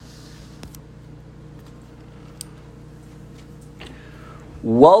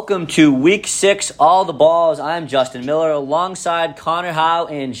Welcome to Week 6, All the Balls. I'm Justin Miller alongside Connor Howe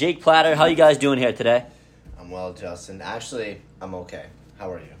and Jake Platter. How you guys doing here today? I'm well, Justin. Actually, I'm okay.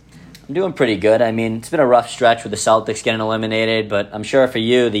 How are you? I'm doing pretty good. I mean, it's been a rough stretch with the Celtics getting eliminated, but I'm sure for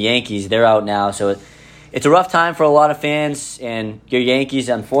you, the Yankees, they're out now. So it's a rough time for a lot of fans, and your Yankees,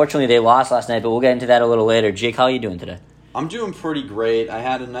 unfortunately, they lost last night, but we'll get into that a little later. Jake, how are you doing today? I'm doing pretty great. I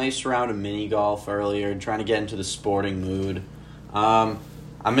had a nice round of mini golf earlier, trying to get into the sporting mood.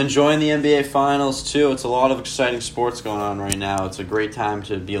 I'm enjoying the NBA Finals, too. It's a lot of exciting sports going on right now. It's a great time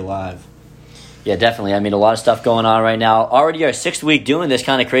to be alive. Yeah, definitely. I mean, a lot of stuff going on right now. Already our 6th week doing this,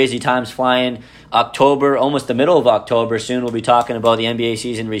 kind of crazy times flying. October, almost the middle of October. Soon we'll be talking about the NBA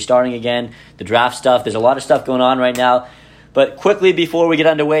season restarting again, the draft stuff. There's a lot of stuff going on right now. But quickly, before we get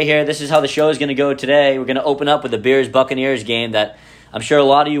underway here, this is how the show is going to go today. We're going to open up with the Bears-Buccaneers game that I'm sure a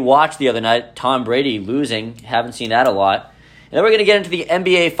lot of you watched the other night. Tom Brady losing. Haven't seen that a lot. And then we're going to get into the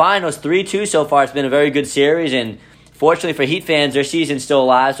NBA Finals, 3-2 so far. It's been a very good series, and fortunately for Heat fans, their season's still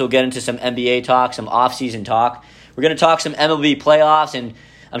alive, so we'll get into some NBA talk, some off-season talk. We're going to talk some MLB playoffs, and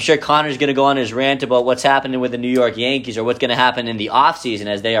I'm sure Connor's going to go on his rant about what's happening with the New York Yankees or what's going to happen in the off-season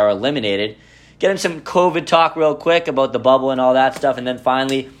as they are eliminated. Get in some COVID talk real quick about the bubble and all that stuff, and then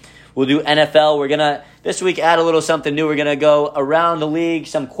finally we'll do NFL. We're going to, this week, add a little something new. We're going to go around the league,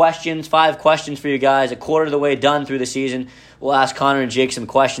 some questions, 5 questions for you guys, a quarter of the way done through the season. We'll ask Connor and Jake some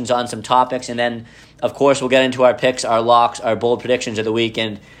questions on some topics, and then, of course, we'll get into our picks, our locks, our bold predictions of the week.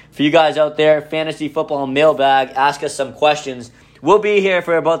 And for you guys out there, Fantasy Football Mailbag, ask us some questions. We'll be here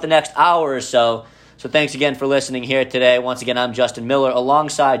for about the next hour or so. So thanks again for listening here today. Once again, I'm Justin Miller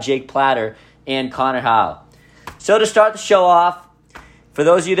alongside Jake Platter and Connor Howe. So to start the show off, for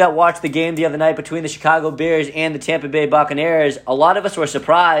those of you that watched the game the other night between the Chicago Bears and the Tampa Bay Buccaneers, a lot of us were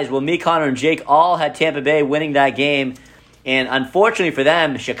surprised. Well, me, Connor, and Jake all had Tampa Bay winning that game. And unfortunately for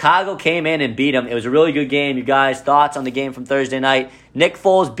them, Chicago came in and beat them. It was a really good game. You guys, thoughts on the game from Thursday night? Nick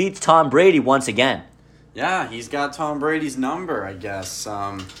Foles beats Tom Brady once again. Yeah, he's got Tom Brady's number, I guess.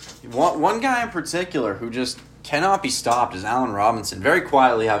 One guy in particular who just cannot be stopped is Allen Robinson, very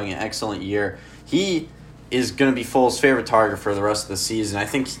quietly having an excellent year. He is going to be Foles' favorite target for the rest of the season. I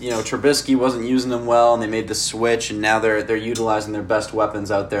think, Trubisky wasn't using them well, and they made the switch, and now they're utilizing their best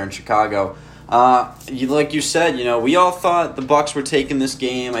weapons out there in Chicago. Like you said, we all thought the Bucs were taking this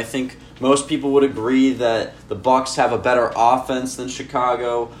game. I think most people would agree that the Bucs have a better offense than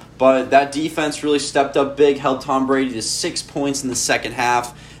Chicago, but that defense really stepped up big, held Tom Brady to 6 points in the second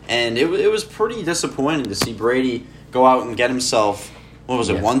half, and it was pretty disappointing to see Brady go out and get himself,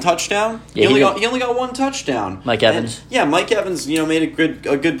 one touchdown? Yeah, he only got one touchdown. Mike Evans. Mike Evans, made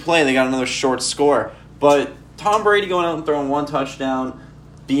a good play. They got another short score, but Tom Brady going out and throwing one touchdown,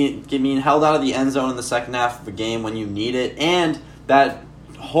 being held out of the end zone in the second half of a game when you need it, and that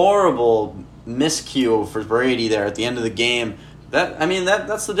horrible miscue for Brady there at the end of the game.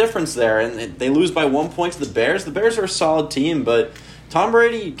 That's the difference there, and they lose by 1 point to the Bears. The Bears are a solid team, but Tom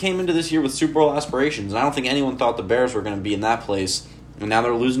Brady came into this year with Super Bowl aspirations, and I don't think anyone thought the Bears were going to be in that place. And now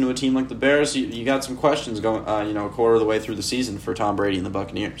they're losing to a team like the Bears. You got some questions going, a quarter of the way through the season for Tom Brady and the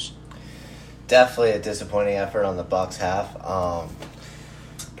Buccaneers. Definitely a disappointing effort on the Bucs half.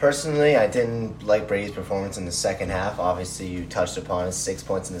 Personally, I didn't like Brady's performance in the second half. Obviously, you touched upon it. 6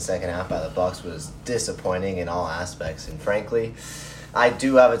 points in the second half by the Bucs was disappointing in all aspects. And frankly, I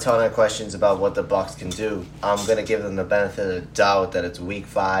do have a ton of questions about what the Bucs can do. I'm going to give them the benefit of the doubt that it's week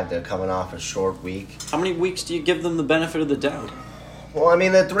 5. They're coming off a short week. How many weeks do you give them the benefit of the doubt? Well,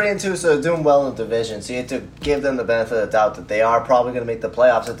 they're 3-2, so they're doing well in the division. So you have to give them the benefit of the doubt that they are probably going to make the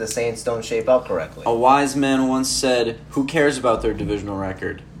playoffs if the Saints don't shape up correctly. A wise man once said, "Who cares about their divisional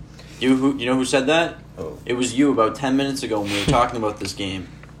record?" You know who said that? Who? It was you about 10 minutes ago when we were talking about this game.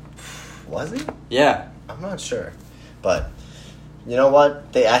 Was he? Yeah. I'm not sure. But you know what?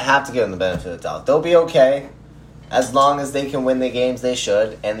 I have to give them the benefit of the doubt. They'll be okay as long as they can win the games they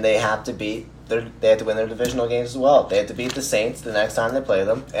should, and they have to win their divisional games as well. They have to beat the Saints the next time they play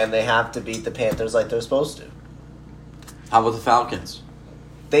them, and they have to beat the Panthers like they're supposed to. How about the Falcons?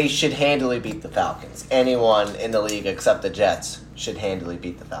 They should handily beat the Falcons. Anyone in the league except the Jets should handily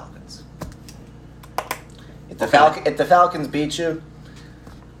beat the Falcons. If the Falcons beat you,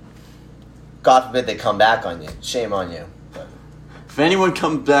 God forbid they come back on you. Shame on you. But if anyone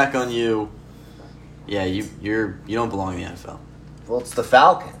comes back on you, yeah, you don't belong in the NFL. Well, it's the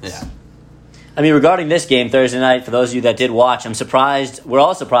Falcons. Yeah. Regarding this game Thursday night, for those of you that did watch, I'm surprised. We're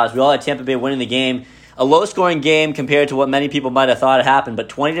all surprised. We all had Tampa Bay winning the game. A low-scoring game compared to what many people might have thought had happened, but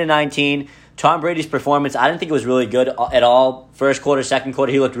 20-19, Tom Brady's performance, I didn't think it was really good at all. First quarter, second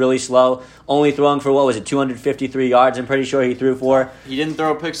quarter, he looked really slow. Only throwing for, 253 yards, I'm pretty sure he threw for. He didn't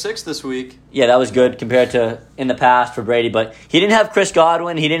throw a pick six this week. Yeah, that was good compared to in the past for Brady. But he didn't have Chris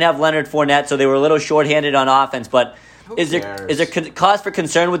Godwin. He didn't have Leonard Fournette, so they were a little shorthanded on offense. But is there cause for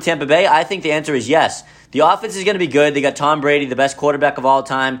concern with Tampa Bay? I think the answer is yes. The offense is going to be good. They got Tom Brady, the best quarterback of all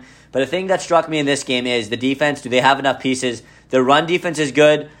time. But the thing that struck me in this game is the defense. Do they have enough pieces? Their run defense is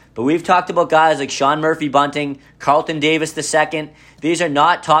good. But we've talked about guys like Sean Murphy-Bunting, Carlton Davis II. These are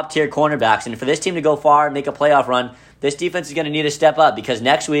not top-tier cornerbacks. And for this team to go far and make a playoff run, this defense is going to need to step up because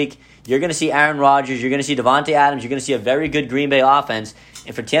next week you're going to see Aaron Rodgers, you're going to see Devontae Adams, you're going to see a very good Green Bay offense.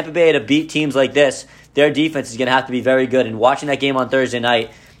 And for Tampa Bay to beat teams like this, their defense is going to have to be very good. And watching that game on Thursday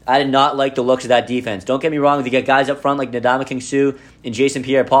night, I did not like the looks of that defense. Don't get me wrong, they get guys up front like Ndamukong Suh and Jason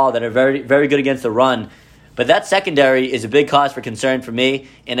Pierre-Paul that are very, very good against the run. But that secondary is a big cause for concern for me.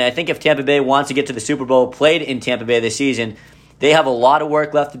 And I think if Tampa Bay wants to get to the Super Bowl, played in Tampa Bay this season, they have a lot of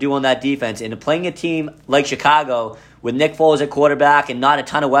work left to do on that defense. And playing a team like Chicago with Nick Foles at quarterback and not a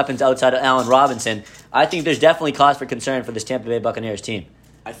ton of weapons outside of Allen Robinson, I think there's definitely cause for concern for this Tampa Bay Buccaneers team.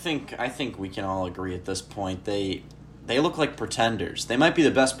 I think we can all agree at this point they look like pretenders. They might be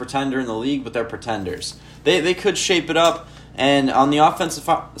the best pretender in the league, but they're pretenders. They could shape it up. And on the offensive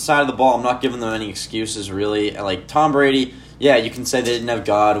side of the ball, I'm not giving them any excuses, really. Like, Tom Brady, yeah, you can say they didn't have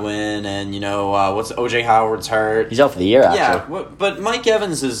Godwin, and, O.J. Howard's hurt. He's out for the year, actually. Yeah, but Mike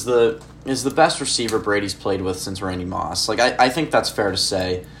Evans is the best receiver Brady's played with since Randy Moss. Like, I think that's fair to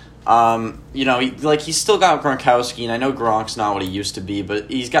say. He's still got Gronkowski, and I know Gronk's not what he used to be,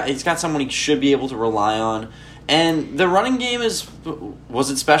 but he's got someone he should be able to rely on. And the running game was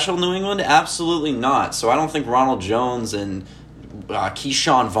it special in New England? Absolutely not. So I don't think Ronald Jones and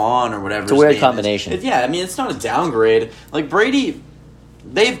Keyshawn Vaughn or whatever. It's a weird combination. It's not a downgrade. Like, Brady,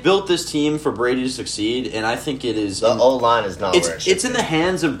 they've built this team for Brady to succeed, and I think it is. The O-line is not where it should It's in the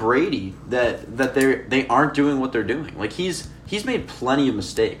hands of Brady that they aren't doing what they're doing. Like, he's made plenty of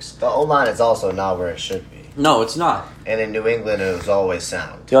mistakes. The O-line is also not where it should be. No, it's not. And in New England, it was always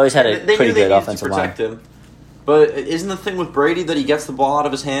sound. They always had a pretty good offensive line. Protect him. But isn't the thing with Brady that he gets the ball out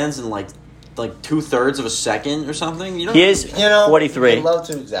of his hands in like 2/3 of a second or something? He is 43. I'd love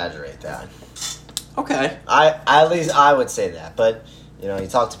to exaggerate that. Okay. At least I would say that. But you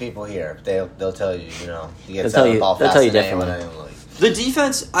talk to people here, they'll tell you, he gets out of the ball faster than anyone in the league. The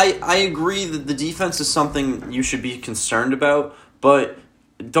defense, I agree that the defense is something you should be concerned about, but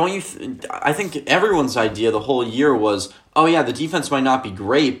don't you? I think everyone's idea the whole year was, oh yeah, the defense might not be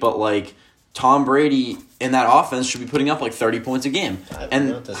great, but like Tom Brady in that offense should be putting up like 30 points a game.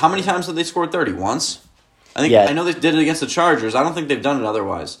 And how many times have they scored 30? Once? I know they did it against the Chargers. I don't think they've done it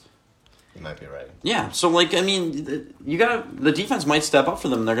otherwise. You might be right. Yeah, so the defense might step up for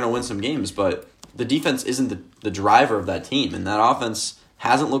them and they're going to win some games, but the defense isn't the driver of that team, and that offense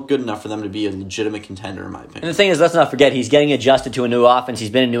hasn't looked good enough for them to be a legitimate contender, in my opinion. And the thing is, let's not forget, he's getting adjusted to a new offense.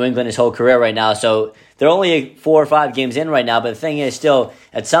 He's been in New England his whole career right now, so they're only 4 or 5 games in right now, but the thing is, still,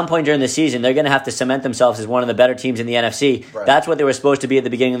 at some point during the season, they're going to have to cement themselves as one of the better teams in the NFC. Right. That's what they were supposed to be at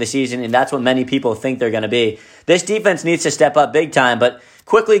the beginning of the season, and that's what many people think they're going to be. This defense needs to step up big time, but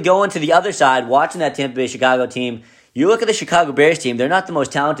quickly going to the other side, watching that Tampa Bay Chicago team, you look at the Chicago Bears team, they're not the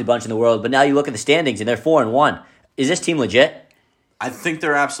most talented bunch in the world, but now you look at the standings, and they're 4-1. Is this team legit? I think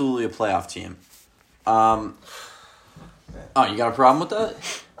they're absolutely a playoff team. You got a problem with that?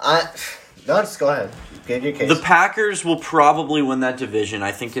 No, just go ahead. Give your case. The Packers will probably win that division.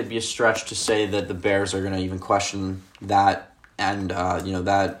 I think it'd be a stretch to say that the Bears are going to even question that and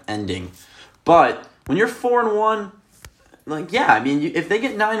that ending. But when you're 4-1, if they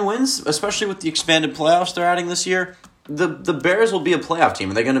get 9 wins, especially with the expanded playoffs they're adding this year, the Bears will be a playoff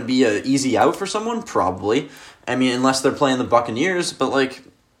team. Are they going to be an easy out for someone? Probably. I mean, unless they're playing the Buccaneers, but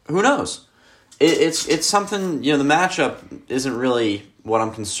who knows? It's something. The matchup isn't really what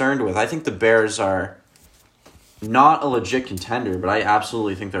I'm concerned with. I think the Bears are not a legit contender, but I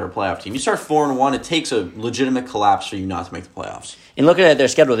absolutely think they're a playoff team. You start 4-1, it takes a legitimate collapse for you not to make the playoffs. And looking at their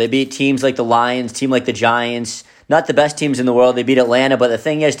schedule, they beat teams like the Lions, team like the Giants, not the best teams in the world. They beat Atlanta, but the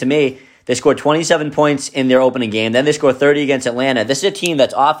thing is, to me, they scored 27 points in their opening game. Then they scored 30 against Atlanta. This is a team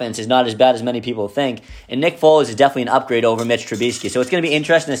that's offense is not as bad as many people think. And Nick Foles is definitely an upgrade over Mitch Trubisky. So it's going to be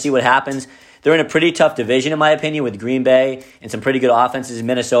interesting to see what happens. They're in a pretty tough division, in my opinion, with Green Bay and some pretty good offenses in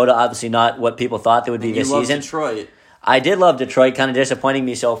Minnesota. Obviously not what people thought they would be this season. Detroit. I did love Detroit, kind of disappointing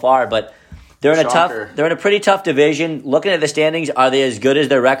me so far, but they're in a pretty tough division. Looking at the standings, are they as good as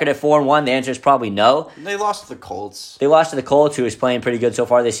their record at 4-1? The answer is probably no. They lost to the Colts. They lost to the Colts, who is playing pretty good so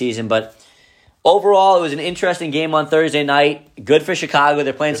far this season, but Overall, it was an interesting game on Thursday night. Good for Chicago.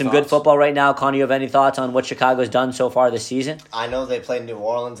 They're playing some good football right now. Connor, you have any thoughts on what Chicago's done so far this season? I know they play New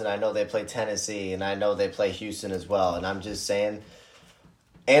Orleans, and I know they play Tennessee, and I know they play Houston as well. And I'm just saying,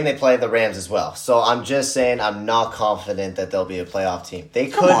 and they play the Rams as well. So I'm just saying, I'm not confident that they'll be a playoff team. They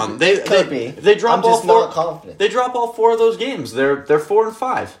could. Come on, they could be. They drop I'm all just four. Not confident. They drop all 4 of those games. They're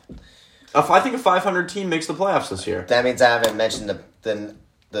 4-5. I think a 500 team makes the playoffs this year. That means I haven't mentioned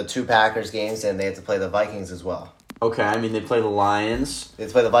the 2 Packers games, and they have to play the Vikings as well. Okay, I mean they play the Lions. They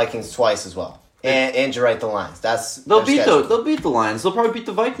play the Vikings twice as well, and you're right, the Lions. They'll beat the Lions. They'll probably beat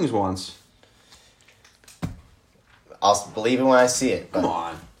the Vikings once. I'll believe it when I see it. Come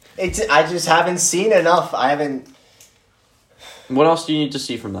on. I just haven't seen enough. I haven't. What else do you need to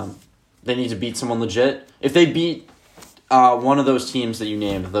see from them? They need to beat someone legit. If they beat one of those teams that you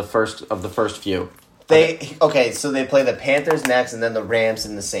named, the first few. So they play the Panthers next, and then the Rams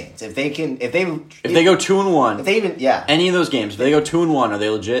and the Saints. If they go 2-1, if they even any of those games, if they go 2-1, are they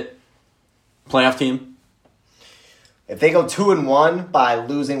legit playoff team? If they go 2-1 by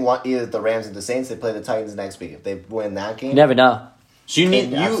losing either the Rams or the Saints, they play the Titans next week. If they win that game, You never know. So you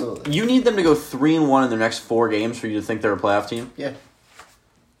need them to go 3-1 in their next 4 games for you to think they're a playoff team. Yeah,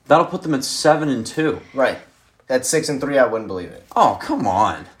 that'll put them at 7-2. Right. At 6-3, I wouldn't believe it. Oh, come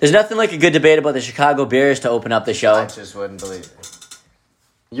on. There's nothing like a good debate about the Chicago Bears to open up the show. I just wouldn't believe it.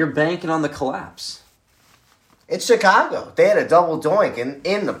 You're banking on the collapse. It's Chicago. They had a double doink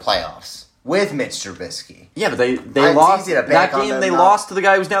in the playoffs with Mitch Trubisky. Yeah, but they lost that game. They lost to the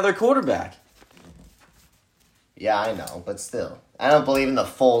guy who's now their quarterback. Yeah, I know, but still. I don't believe in the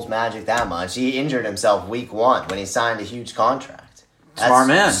Foles magic that much. He injured himself week 1 when he signed a huge contract. Smart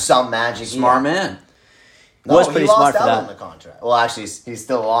man. Some magic. Smart man. No, was pretty smart for that. On the contract. Well, actually, he's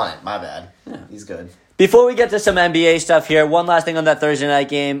still on it. My bad. Yeah. He's good. Before we get to some NBA stuff here, one last thing on that Thursday night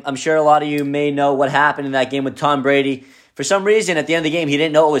game. I'm sure a lot of you may know what happened in that game with Tom Brady. For some reason, at the end of the game, he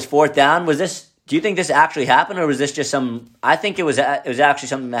didn't know it was 4th down. Do you think this actually happened, or was this just I think it was actually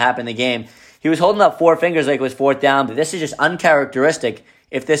something that happened in the game. He was holding up 4 fingers like it was 4th down, but this is just uncharacteristic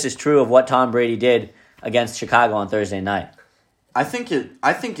if this is true of what Tom Brady did against Chicago on Thursday night. I think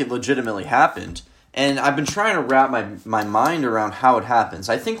it legitimately happened. And I've been trying to wrap my mind around how it happens.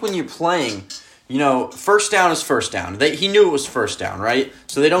 I think when you're playing, first down is first down. He knew it was first down, right?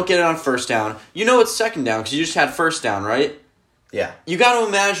 So they don't get it on first down. You know it's second down because you just had first down, right? Yeah. You got to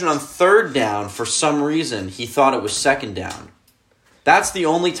imagine on 3rd down, for some reason, he thought it was second down. That's the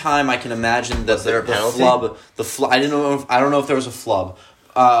only time I can imagine that the flub. I don't know if there was a flub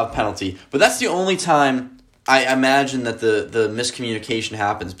penalty, but that's the only time I imagine that the miscommunication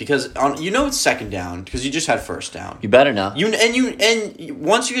happens because it's second down because you just had first down. You better know.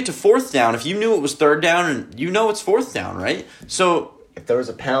 Once you get to 4th down, if you knew it was 3rd down and it's 4th down, right? So if there was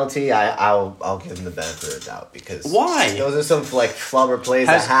a penalty, I'll give him the benefit of the doubt because why? Those are some flubber plays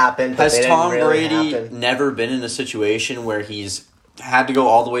that happened. But has Tom Brady never been in a situation where he's had to go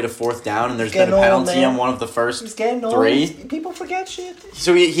all the way to 4th down and there's been a penalty on one of the first 3? People forget shit.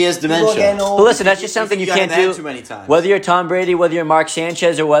 So he has dementia. But listen, that's just something you can't do. Too many times. Whether you're Tom Brady, whether you're Mark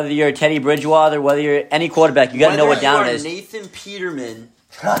Sanchez, or whether you're Teddy Bridgewater, whether you're any quarterback, you got to know what down it is. Nathan Peterman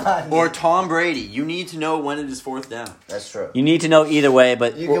or Tom Brady, you need to know when it is 4th down. That's true. You need to know either way,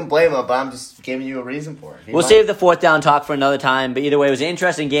 but you can blame him, but I'm just giving you a reason for it. We'll save the 4th down talk for another time, but either way, it was an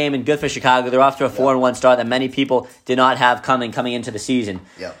interesting game and good for Chicago. They're off to a 4-1 start that many people did not have coming into the season.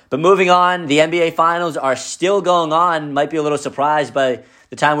 Yep. But moving on, the NBA Finals are still going on. Might be a little surprised by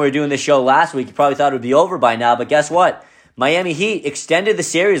the time we were doing this show last week. You probably thought it would be over by now, but guess what? Miami Heat extended the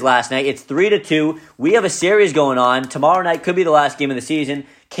series last night. It's 3-2. We have a series going on. Tomorrow night could be the last game of the season.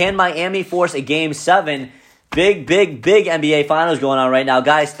 Can Miami force a Game 7? Big NBA Finals going on right now.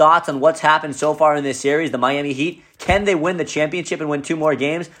 Guys, thoughts on what's happened so far in this series, the Miami Heat? Can they win the championship and win 2 more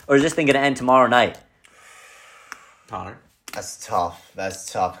games, or is this thing going to end tomorrow night? Connor? That's tough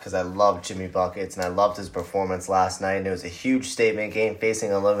because I love Jimmy Buckets, and I loved his performance last night, and it was a huge statement game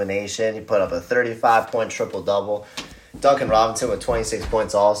facing elimination. He put up a 35-point triple-double. Duncan Robinson with 26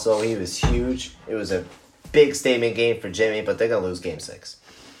 points also. He was huge. It was a big statement game for Jimmy, but they're going to lose Game 6.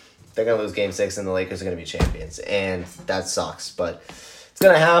 They're going to lose Game 6, and the Lakers are going to be champions, and that sucks. But it's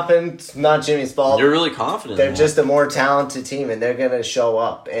going to happen. It's not Jimmy's fault. You're really confident. They're just a more talented team, and they're going to show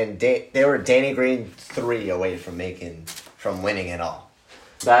up. And they were Danny Green 3 away from winning it all.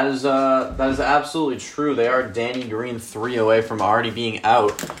 That is absolutely true. They are Danny Green 3 away from already being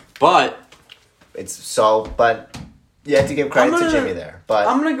out, but you have to give credit to Jimmy there. But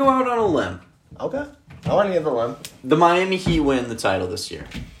I'm going to go out on a limb. Okay. I want to give a limb. The Miami Heat win the title this year.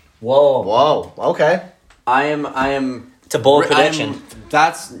 Whoa. Okay. I am It's a bold prediction.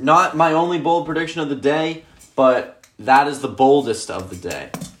 That's not my only bold prediction of the day, but that is the boldest of the day.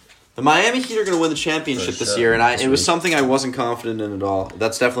 The Miami Heat are going to win the championship this year, and it was something I wasn't confident in at all.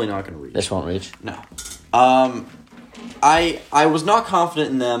 That's definitely not going to reach. This won't reach. No. I was not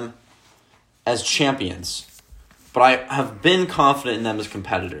confident in them as champions, but I have been confident in them as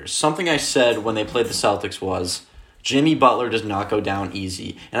competitors. Something I said when they played the Celtics was, Jimmy Butler does not go down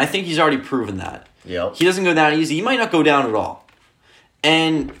easy. And I think he's already proven that. Yep. He doesn't go down easy. He might not go down at all.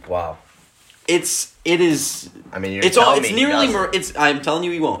 And wow. It is. I mean, I'm telling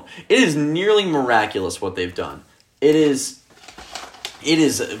you, he won't. It is nearly miraculous what they've done. It is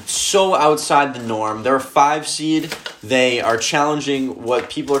so outside the norm. They're a 5 seed. They are challenging what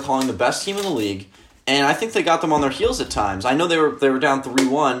people are calling the best team in the league, and I think they got them on their heels at times. I know they were down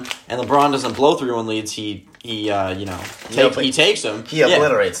 3-1, and LeBron doesn't blow 3-1 leads. He takes them. He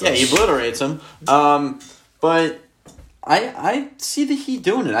obliterates them. Yeah, he obliterates them. But I see the Heat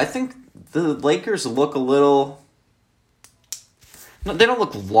doing it. I think the Lakers look a little. No, they don't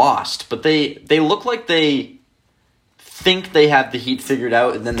look lost, but they look like they think they have the Heat figured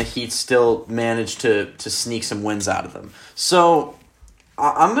out, and then the Heat still manage to sneak some wins out of them. So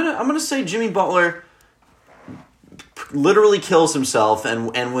I'm gonna say Jimmy Butler literally kills himself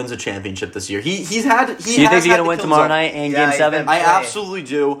and wins a championship this year. Do you think he's gonna win tomorrow night and Game 7? I absolutely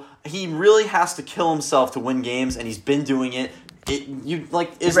do. He really has to kill himself to win games, and he's been doing it. Isn't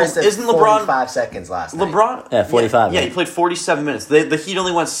LeBron 45 seconds last night? LeBron 45. Yeah, he played 47 minutes. The Heat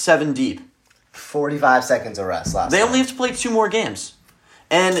only went 7 deep. 45 seconds of rest last night. They only have to play 2 more games.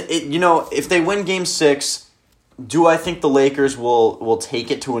 And, if they win Game 6, do I think the Lakers will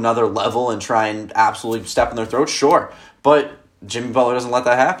take it to another level and try and absolutely step in their throats? Sure. But Jimmy Butler doesn't let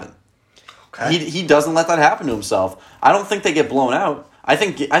that happen. Okay. He doesn't let that happen to himself. I don't think they get blown out. I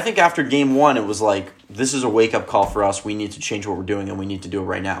think after Game 1, it was like, this is a wake-up call for us. We need to change what we're doing, and we need to do it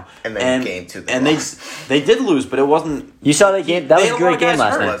right now. And then Game 2, they did lose, but it wasn't. You saw that game. That was a great game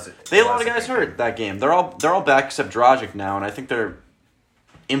last night. They had a lot of guys hurt that game. They're all back except Dragic now, and I think they're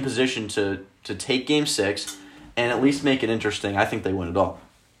in position to take Game 6 and at least make it interesting. I think they win it all.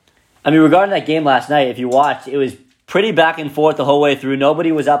 I mean, regarding that game last night, if you watched, it was pretty back and forth the whole way through.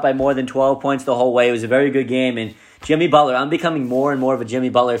 Nobody was up by more than 12 points the whole way. It was a very good game, and Jimmy Butler, I'm becoming more and more of a Jimmy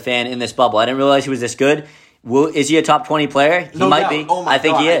Butler fan in this bubble. I didn't realize he was this good. Is he a top 20 player? He might be. Oh my I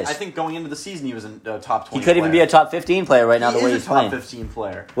think God. he is. I think going into the season he was a top 20 He could even be a top 15 player right now the way he's playing. He is a top 15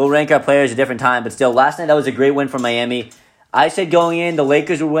 player. We'll rank our players at a different time, but still, last night that was a great win for Miami. I said going in, the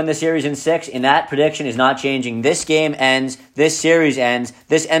Lakers would win the series in 6, and that prediction is not changing. This game ends. This series ends.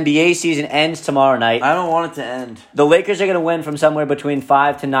 This NBA season ends tomorrow night. I don't want it to end. The Lakers are going to win from somewhere between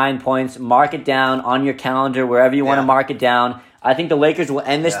 5 to 9 points. Mark it down on your calendar, wherever you want to mark it down. I think the Lakers will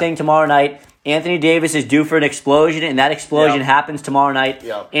end this thing tomorrow night. Anthony Davis is due for an explosion, and that explosion happens tomorrow night.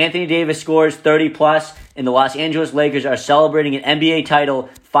 Yep. Anthony Davis scores 30+, and the Los Angeles Lakers are celebrating an NBA title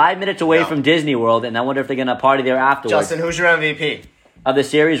 5 minutes away from Disney World, and I wonder if they're going to party there afterwards. Justin, who's your MVP? Of the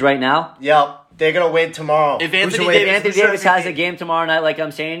series right now? Yep. They're going to win tomorrow. If Anthony Davis has a game tomorrow night, like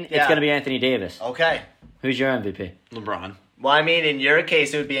I'm saying, it's going to be Anthony Davis. Okay. Who's your MVP? LeBron. Well, I mean, in your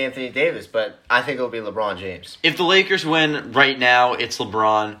case, it would be Anthony Davis, but I think it will be LeBron James. If the Lakers win right now, it's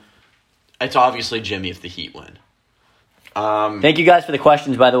LeBron. It's obviously Jimmy if the Heat win. Thank you guys for the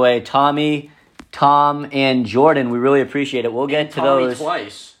questions, by the way. Tommy, Tom, and Jordan, we really appreciate it. We'll get to those.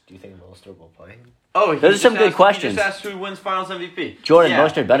 Twice. Do you think Mostert will play? Oh, those are some good questions. He just asked who wins Finals MVP. Jordan,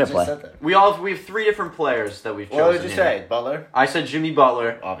 Mostert better play. We have 3 different players that we've chosen. What did you say? Butler? I said Jimmy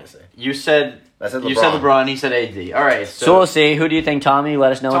Butler. Obviously. You said LeBron. You said LeBron. He said AD. All right. So we'll see. Who do you think, Tommy?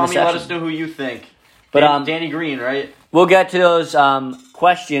 Let us know in the section. Tommy, let us know who you think. But Danny Green, right? We'll get to those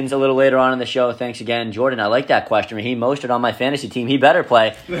questions a little later on in the show. Thanks again, Jordan. I like that question. He Mostert on my fantasy team. He better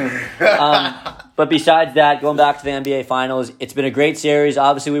play. But besides that, going back to the NBA Finals, it's been a great series.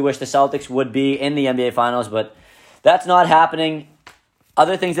 Obviously, we wish the Celtics would be in the NBA Finals, but that's not happening.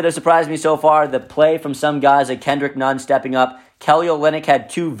 Other things that have surprised me so far, the play from some guys like Kendrick Nunn stepping up. Kelly Olynyk had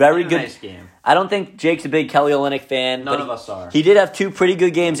 2 very good. Nice game. I don't think Jake's a big Kelly Olynyk fan. None of us are. He did have 2 pretty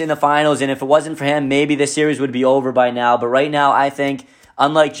good games in the finals, and if it wasn't for him, maybe this series would be over by now. But right now, I think,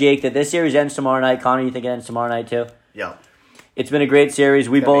 unlike Jake, that this series ends tomorrow night. Connor, you think it ends tomorrow night too? Yeah. It's been a great series.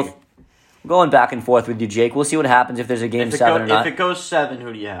 We both going back and forth with you, Jake. We'll see what happens if there's a game 7 or not. If it goes 7,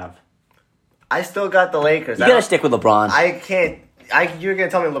 who do you have? I still got the Lakers. You got to stick with LeBron. I can't. You're gonna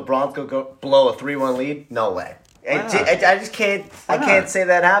tell me LeBron's gonna go blow a 3-1 lead? No way. I just can't. I can't say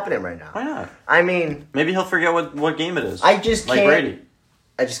that happening right now. Why not? I mean, maybe he'll forget what game it is. I just like can't. Brady.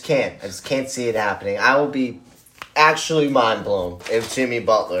 I just can't. I just can't see it happening. I will be actually mind blown if Jimmy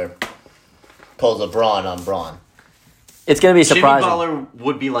Butler pulls a Braun on Braun. It's going to be surprising. Jimmy Butler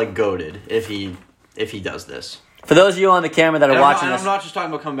would be like goated if he does this. For those of you on the camera that are watching this, I'm not just talking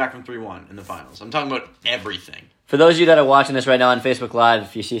about coming back from 3-1 in the finals. I'm talking about everything. For those of you that are watching this right now on Facebook Live,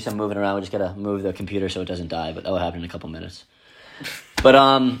 if you see some moving around, we just gotta move the computer so it doesn't die. But that will happen in a couple minutes. But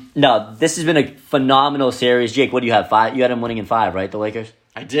no, this has been a phenomenal series. Jake, what do you have? 5? You had them winning in 5, right? The Lakers.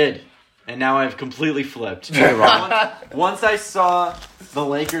 I did, and now I've completely flipped. Very wrong. Once I saw the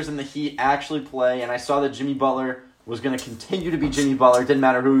Lakers and the Heat actually play, and I saw that Jimmy Butler was going to continue to be Jimmy Butler. It didn't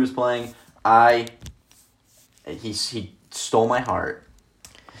matter who he was playing. He stole my heart.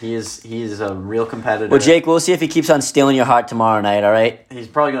 He is a real competitor. Well, Jake, we'll see if he keeps on stealing your heart tomorrow night, all right? He's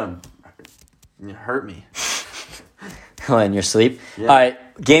probably going to hurt me. Oh, in your sleep? Yeah. All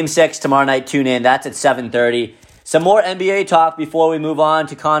right, Game 6 tomorrow night. Tune in. That's at 7:30. Some more NBA talk before we move on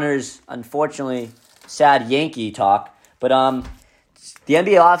to Connor's, unfortunately, sad Yankee talk. But the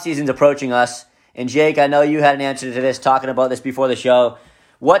NBA offseason's approaching us. And, Jake, I know you had an answer to this, talking about this before the show.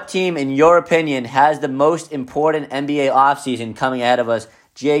 What team, in your opinion, has the most important NBA offseason coming ahead of us?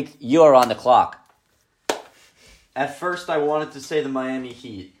 Jake, you're on the clock. At first, I wanted to say the Miami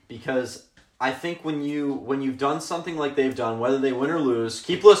Heat because I think when you've done something like they've done, whether they win or lose,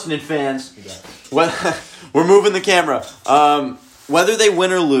 keep listening, fans. We're moving the camera. Whether they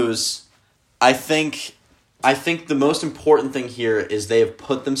win or lose, I think the most important thing here is they have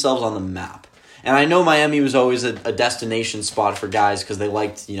put themselves on the map. And I know Miami was always a destination spot for guys because they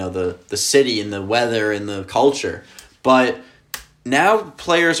liked, the city and the weather and the culture. But now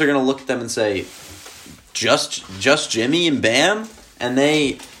players are going to look at them and say, just Jimmy and Bam, and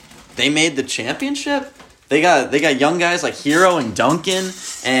they made the championship. They got young guys like Hero and Duncan,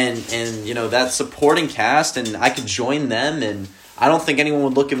 and that supporting cast, and I could join them. And I don't think anyone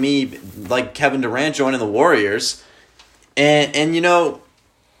would look at me like Kevin Durant joining the Warriors. And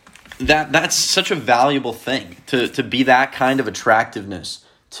that's such a valuable thing to be that kind of attractiveness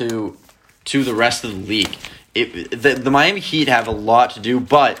to the rest of the league. The Miami Heat have a lot to do,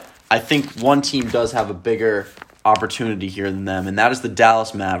 but I think one team does have a bigger opportunity here than them, and that is the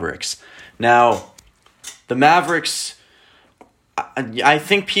Dallas Mavericks. Now, the Mavericks, I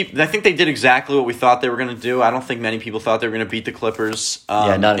think they did exactly what we thought they were going to do. I don't think many people thought they were going to beat the Clippers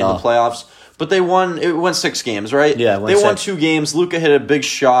not at in all. the playoffs. But they won. It went 6 games, right? Yeah, they won 2 games. Luka hit a big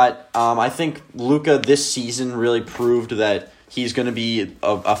shot. I think Luka this season really proved that he's going to be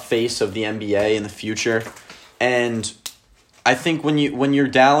a face of the NBA in the future. And I think when you're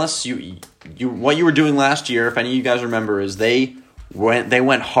Dallas, you what you were doing last year, if any of you guys remember, is they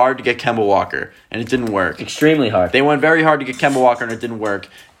went hard to get Kemba Walker, and it didn't work. Extremely hard. They went very hard to get Kemba Walker, and it didn't work.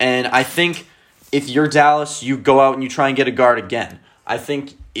 And I think if you're Dallas, you go out and you try and get a guard again. I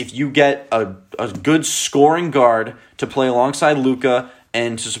think if you get a good scoring guard to play alongside Luka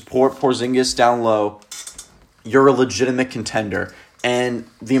and to support Porzingis down low, you're a legitimate contender. And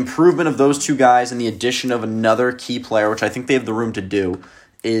the improvement of those 2 guys and the addition of another key player, which I think they have the room to do,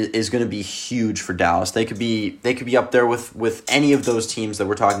 is going to be huge for Dallas. They could be up there with any of those teams that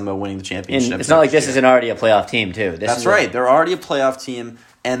we're talking about winning the championship. And it's not like this isn't already a playoff team, too. That's right. They're already a playoff team,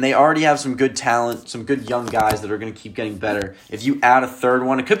 and they already have some good talent, some good young guys that are going to keep getting better. If you add a third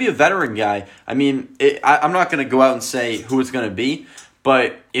one, it could be a veteran guy. I mean, I'm not going to go out and say who it's going to be,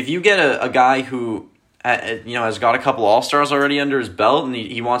 but if you get a guy who has got a couple All-Stars already under his belt, and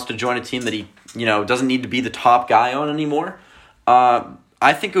he wants to join a team that he doesn't need to be the top guy on anymore,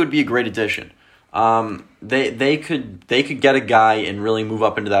 I think it would be a great addition. They could get a guy and really move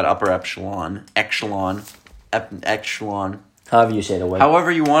up into that upper echelon. However you say the word. However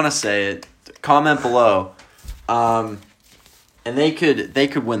you want to say it, comment below. And they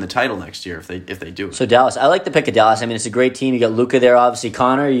could win the title next year if they do it. So Dallas, I like the pick of Dallas. I mean, it's a great team. You got Luka there, obviously.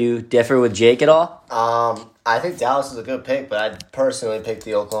 Connor, you differ with Jake at all? I think Dallas is a good pick, but I'd personally pick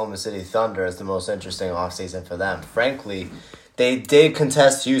the Oklahoma City Thunder as the most interesting offseason for them. Frankly, they did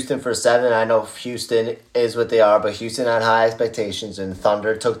contest Houston for 7. I know Houston is what they are, but Houston had high expectations, and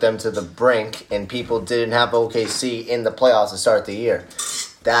Thunder took them to the brink, and people didn't have OKC in the playoffs to start the year.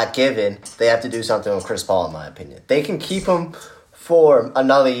 That given, they have to do something with Chris Paul, in my opinion. They can keep him for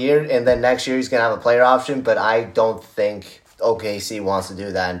another year, and then next year he's going to have a player option, but I don't think OKC wants to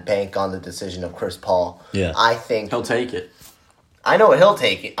do that and bank on the decision of Chris Paul. Yeah. I think He'll take it. I know he'll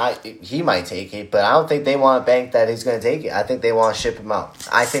take it. He might take it, but I don't think they want to bank that he's going to take it. I think they want to ship him out.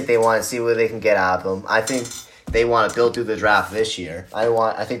 I think they want to see what they can get out of him. I think they want to build through the draft this year.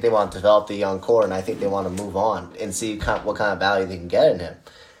 I think they want to develop the young core, and I think they want to move on and see what kind of value they can get in him.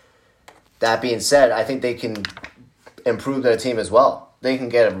 That being said, I think they can improve their team as well. They can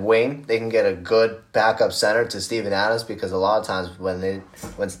get a wing. They can get a good backup center to Steven Adams, because a lot of times when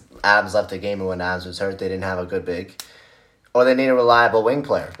Adams left the game and when Adams was hurt, they didn't have a good big. Or they need a reliable wing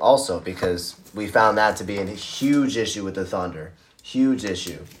player also, because we found that to be a huge issue with the Thunder. Huge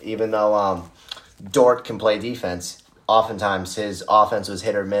issue. Even though Dort can play defense, oftentimes his offense was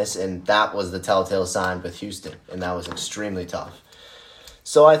hit or miss, and that was the telltale sign with Houston, and that was extremely tough.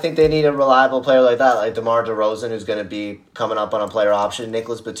 So I think they need a reliable player like that, like DeMar DeRozan, who's going to be coming up on a player option.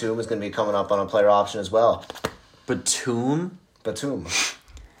 Nicholas Batum is going to be coming up on a player option as well. Batum?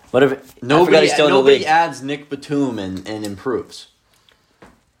 What if Nobody adds Nick Batum and improves.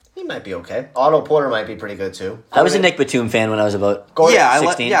 He might be okay. Otto Porter might be pretty good too. I was a Nick Batum fan when I was about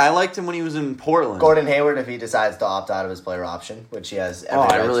 16. I liked him when he was in Portland. Gordon Hayward, if he decides to opt out of his player option, which he has every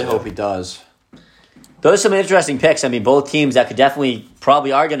I right really to. hope he does. Those are some interesting picks. I mean, both teams that could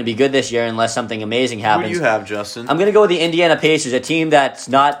probably are going to be good this year unless something amazing happens. Who do you have, Justin? I'm going to go with the Indiana Pacers, a team that's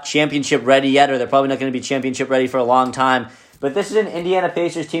not championship ready yet, or they're probably not going to be championship ready for a long time. But this is an Indiana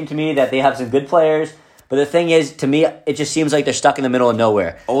Pacers team to me that they have some good players. But the thing is, to me, it just seems like they're stuck in the middle of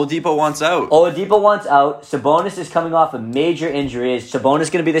nowhere. Oladipo wants out. Sabonis is coming off a major injury. Is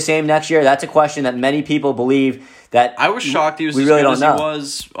Sabonis going to be the same next year? That's a question that many people believe that I was shocked he was as really good as don't he know.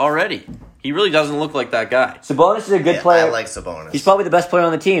 was already. He really doesn't look like that guy. Sabonis is a good player. I like Sabonis. He's probably the best player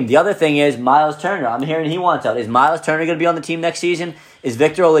on the team. The other thing is Miles Turner. I'm hearing he wants out. Is Miles Turner going to be on the team next season? Is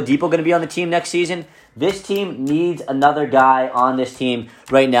Victor Oladipo going to be on the team next season? This team needs another guy on this team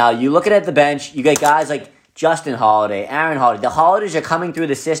right now. You look at the bench, you get guys like Justin Holiday, Aaron Holiday. The Holidays are coming through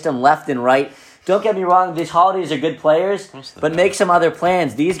the system left and right. Don't get me wrong, these Holidays are good players, but make some other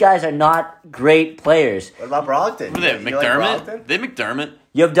plans. These guys are not great players. What about Brogdon? What are they, McDermott? They McDermott.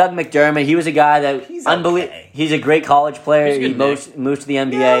 You have Doug McDermott. He was a guy that He's He's a great college player. He's a He good moved to the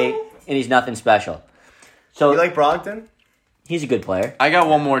NBA, and he's nothing special. So You like Brogdon? he's a good player. I got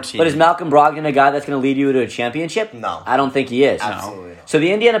one more team. But is Malcolm Brogdon a guy that's going to lead you to a championship? No. I don't think he is. Absolutely not. So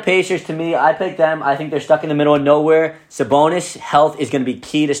the Indiana Pacers, to me, I picked them. I think they're stuck in the middle of nowhere. Sabonis' health is going to be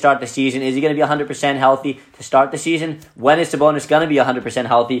key to start the season. Is he going to be 100% healthy to start the season? When is Sabonis going to be 100%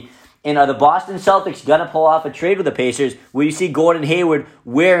 healthy? And are the Boston Celtics going to pull off a trade with the Pacers where you see Gordon Hayward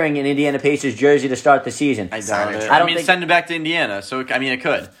wearing an Indiana Pacers jersey to start the season? I doubt it. I don't think send him back to Indiana. So, it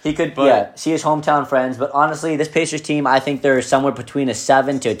could. he could, But- see his hometown friends. But honestly, this Pacers team, I think they're somewhere between a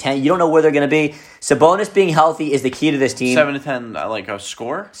 7 to a 10. You don't know where they're going to be. Sabonis being healthy is the key to this team. 7 to 10, like a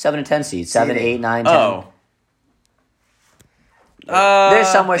score? 7 to 10 seeds. 7, 8, 9, 10. Oh. They're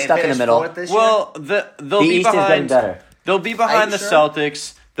somewhere They stuck in the finished middle. fourth this year? Well, they'll The be East is getting behind. better. They'll be behind Are the you sure?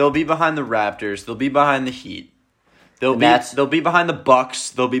 Celtics. They'll be behind the Raptors. They'll be behind the Heat. They'll Nets. be behind the Bucks.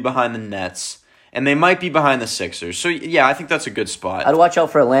 They'll be behind the Nets. And they might be behind the Sixers. So, yeah, I think that's a good spot. I'd watch out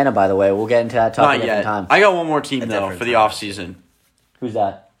for Atlanta, by the way. We'll get into that topic Not at a different yet. time. I got one more team, A though, different for the time. offseason. Who's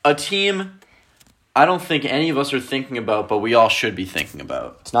that? A team I don't think any of us are thinking about, but we all should be thinking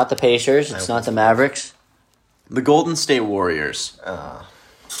about. It's not the Pacers. It's not the Mavericks. The Golden State Warriors.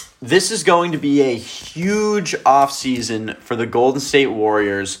 This is going to be a huge offseason for the Golden State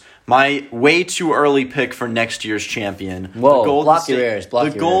Warriors. My way too early pick for next year's champion. Whoa, the Golden block State, your ears, block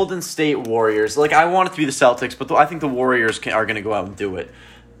the your Golden State Warriors. Like, I want it to be the Celtics, but I think the Warriors are going to go out and do it.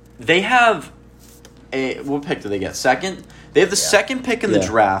 They have what pick do they get? Second? They have the second pick in the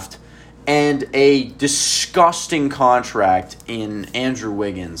draft and a disgusting contract in Andrew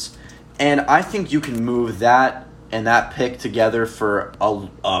Wiggins. And I think you can move that and that pick together for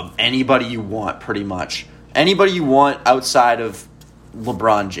anybody you want, pretty much. Anybody you want outside of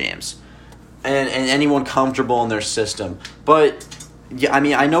LeBron James. And anyone comfortable in their system. But, yeah, I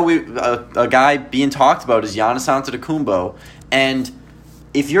mean, I know a guy being talked about is Giannis Antetokounmpo. And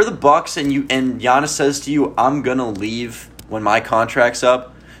if you're the Bucks and Giannis says to you, I'm going to leave when my contract's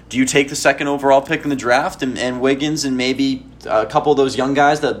up, do you take the second overall pick in the draft and Wiggins and maybe a couple of those young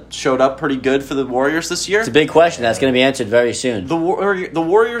guys that showed up pretty good for the Warriors this year? It's a big question that's going to be answered very soon. The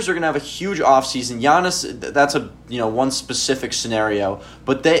Warriors are going to have a huge offseason. Giannis, that's a one specific scenario,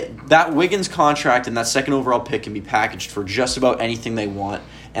 but that Wiggins contract and that second overall pick can be packaged for just about anything they want,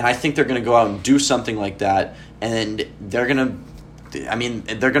 and I think they're going to go out and do something like that, and they're going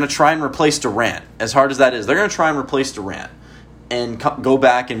to try and replace Durant. As hard as that is, they're going to try and replace Durant and go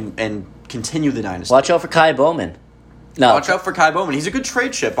back and continue the dynasty. Watch out for Kai Bowman. No, Watch out for Kai Bowman. He's a good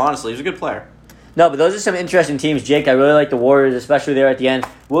trade chip, honestly. He's a good player. No, but those are some interesting teams, Jake. I really like the Warriors, especially there at the end.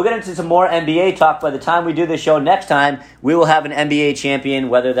 We'll get into some more NBA talk. By the time we do this show next time, we will have an NBA champion,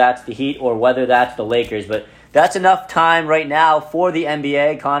 whether that's the Heat or whether that's the Lakers. But that's enough time right now for the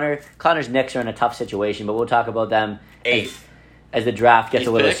NBA. Connor's Knicks are in a tough situation, but we'll talk about them as the draft gets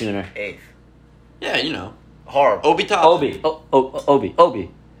a little pick? sooner. Eighth. Yeah, Horrible. Obi top.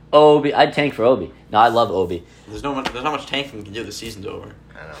 Obi. I'd tank for Obi. No, I love Obi. There's not much tanking you can do. The season's over.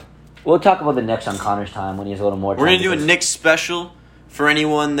 I know. We'll talk about the Knicks on Connor's time when he has a little more time. We're going to do a Knicks special for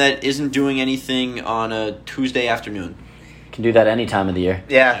anyone that isn't doing anything on a Tuesday afternoon. Can do that any time of the year.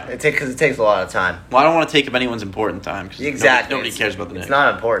 Yeah, because it takes a lot of time. Well, I don't want to take up anyone's important time. Exactly. Nobody cares about the Knicks. It's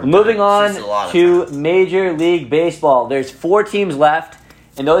not important. Moving on to Major League Baseball. There's 4 teams left,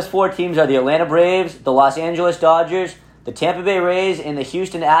 and those 4 teams are the Atlanta Braves, the Los Angeles Dodgers, the Tampa Bay Rays, and the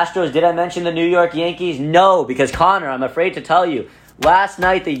Houston Astros. Did I mention the New York Yankees? No, because Connor, I'm afraid to tell you, last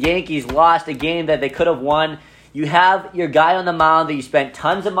night the Yankees lost a game that they could have won. You have your guy on the mound that you spent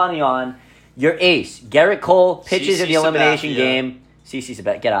tons of money on. Your ace, Garrett Cole, pitches in the elimination game. CC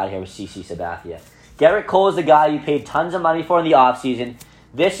Sabathia. Get out of here with CC Sabathia. Garrett Cole is the guy you paid tons of money for in the offseason.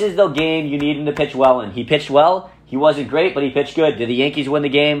 This is the game you need him to pitch well in. He pitched well. He wasn't great, but he pitched good. Did the Yankees win the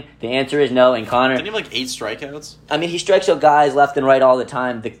game? The answer is no. And Connor... Didn't he have like 8 strikeouts? I mean, he strikes out guys left and right all the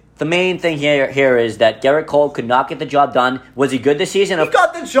time. The main thing here is that Garrett Cole could not get the job done. Was he good this season? He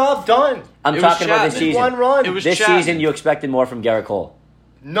got the job done. I'm talking about this season. One run. It was this Chapman. season, you expected more from Garrett Cole.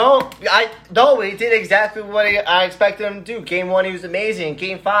 No, he did exactly what I expected him to do. Game 1, he was amazing.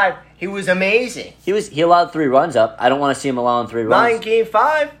 Game 5, he was amazing. He allowed 3 runs up. I don't want to see him allowing 3 runs. Not in Game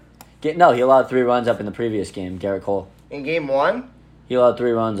 5. No, he allowed 3 runs up in the previous game, Garrett Cole. In Game 1, he allowed 3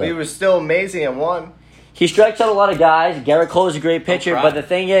 runs up. He was still amazing in 1. He strikes out a lot of guys. Garrett Cole is a great pitcher, but the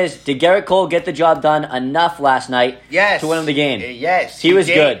thing is, did Garrett Cole get the job done enough last night to win him the game? Yes. He was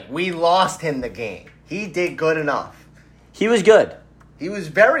good. We lost him the game. He did good enough. He was good. He was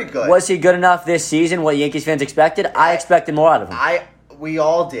very good. Was he good enough this season, what Yankees fans expected? I expected more out of him. We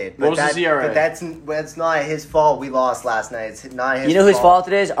all did. What was his ERA? But that's not his fault we lost last night. It's not his fault. You know whose fault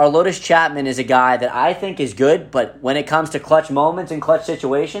it is? Arlotis Chapman is a guy that I think is good, but when it comes to clutch moments and clutch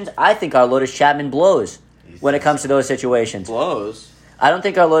situations, I think Arlotis Chapman blows when it comes to those situations. Blows? I don't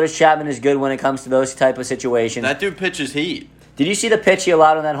think Arlotis Chapman is good when it comes to those type of situations. That dude pitches heat. Did you see the pitch he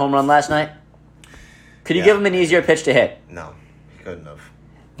allowed on that home run last night? Could you give him an easier pitch to hit? No, he couldn't have.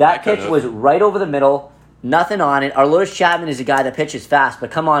 That pitch was right over the middle, nothing on it. Arlotis Chapman is a guy that pitches fast,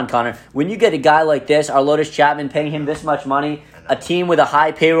 but come on, Connor. When you get a guy like this, Arlotis Chapman, paying him this much money, a team with a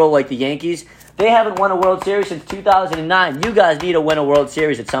high payroll like the Yankees, they haven't won a World Series since 2009. You guys need to win a World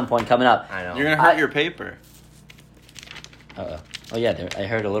Series at some point coming up. I know. You're going to hurt your paper. Oh yeah, I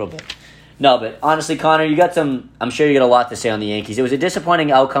heard a little bit. No, but honestly, Connor, I'm sure you got a lot to say on the Yankees. It was a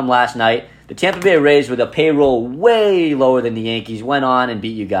disappointing outcome last night. The Tampa Bay Rays, with a payroll way lower than the Yankees, went on and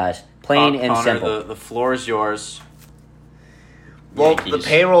beat you guys. Plain and Connor, simple. The floor is yours. Well, Yankees. the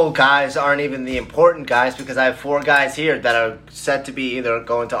payroll guys aren't even the important guys because I have 4 guys here that are set to be either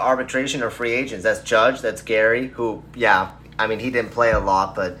going to arbitration or free agents. That's Judge, that's Gary, who, he didn't play a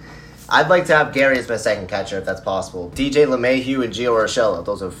lot, but I'd like to have Gary as my second catcher if that's possible. DJ LeMahieu and Gio Urshela,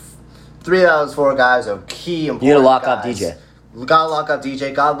 those are 3 out of those 4 guys are key important You gotta lock guys. up DJ. Gotta lock up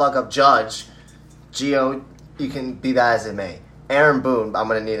DJ, gotta lock up Judge. Gio, you can be that as it may. Aaron Boone, I'm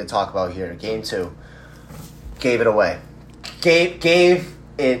gonna need to talk about here. Game 2. Gave it away. Gave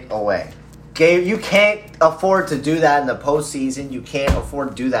it away. You can't afford to do that in the postseason. You can't afford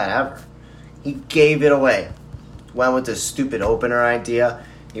to do that ever. He gave it away. Went with this stupid opener idea.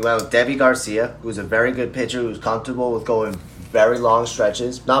 He went with Debbie Garcia, who's a very good pitcher, who's comfortable with going very long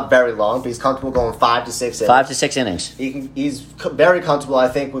stretches. Not very long, but he's comfortable going 5 to 6 innings. 5 to 6 innings. He's very comfortable, I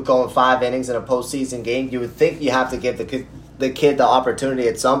think, with going 5 innings in a postseason game. You would think you have to give the kid the opportunity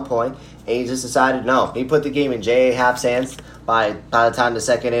at some point, and he just decided no. He put the game in J.A. Happ's hands by the time the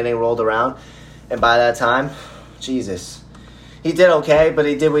 2nd inning rolled around, and by that time, Jesus. He did okay, but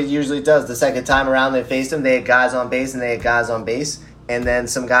he did what he usually does. The second time around they faced him, they had guys on base, and they had guys on base. And then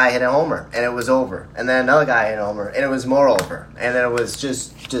some guy hit a homer, and it was over. And then another guy hit a homer, and it was more over. And then it was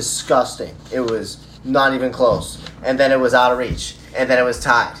just disgusting. It was not even close. And then it was out of reach. And then it was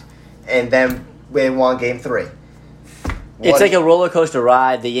tied. And then we won Game 3. It's like a roller coaster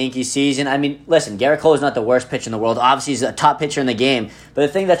ride, the Yankees season. I mean, listen, Garrett Cole is not the worst pitcher in the world. Obviously, he's a top pitcher in the game. But the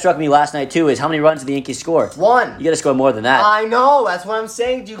thing that struck me last night, too, is how many runs did the Yankees score? 1. You got to score more than that. I know. That's what I'm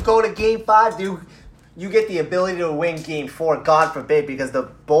saying. You go to Game 5, you get the ability to win Game 4, God forbid, because the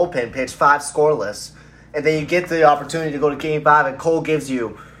bullpen pitched 5 scoreless. And then you get the opportunity to go to Game 5, and Cole gives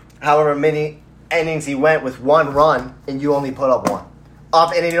you however many innings he went with 1 run, and you only put up 1.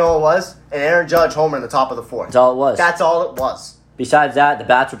 And you know what it was? An Aaron Judge homer in the top of the 4th. That's all it was. That's all it was. Besides that, the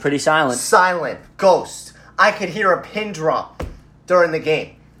bats were pretty silent. Silent. Ghost. I could hear a pin drop during the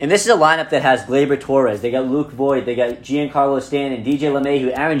game. And this is a lineup that has Gleyber Torres. They got Luke Voigt. They got Giancarlo Stanton, DJ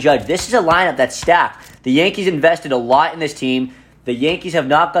LeMahieu, Aaron Judge. This is a lineup that's stacked. The Yankees invested a lot in this team. The Yankees have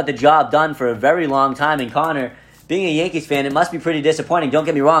not got the job done for a very long time. And Connor, being a Yankees fan, it must be pretty disappointing. Don't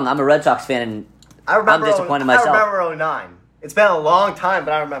get me wrong. I'm a Red Sox fan, and I'm disappointed myself. I remember 09. It's been a long time,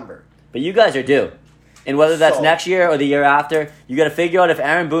 but I remember. but you guys are due. And whether that's So- next year or the year after, you got to figure out if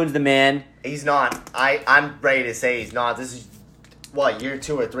Aaron Boone's the man. He's not. I'm ready to say he's not. This is, what, year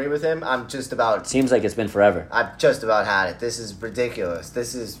 2 or 3 with him? I've just about had it. This is ridiculous.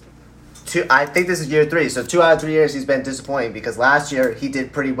 This is I think this is year 3. So 2 out of 3 years he's been disappointing because last year he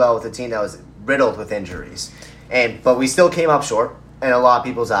did pretty well with a team that was riddled with injuries. But we still came up short in a lot of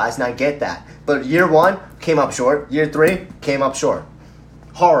people's eyes, and I get that. But year 1 came up short. Year 3 came up short.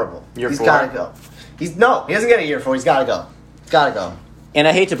 Horrible. Year 4? He's got to go. He doesn't get a year 4. He's got to go. Got to go. And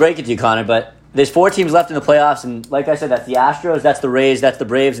I hate to break it to you, Connor, but there's 4 teams left in the playoffs, and like I said, that's the Astros, that's the Rays, that's the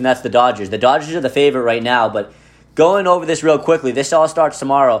Braves, and that's the Dodgers. The Dodgers are the favorite right now, but going over this real quickly, this all starts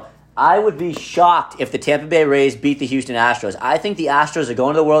tomorrow. I would be shocked if the Tampa Bay Rays beat the Houston Astros. I think the Astros are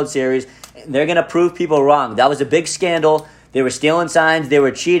going to the World Series, and they're going to prove people wrong. That was a big scandal. They were stealing signs, they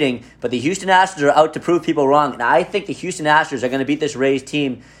were cheating, but the Houston Astros are out to prove people wrong, and I think the Houston Astros are going to beat this Rays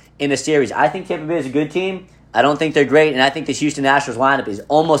team in the series. I think Tampa Bay is a good team. I don't think they're great, and I think this Houston Astros lineup is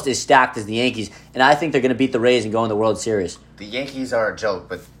almost as stacked as the Yankees, and I think they're going to beat the Rays and go in the World Series. The Yankees are a joke,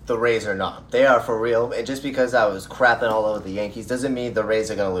 but the Rays are not. They are for real, and just because I was crapping all over the Yankees doesn't mean the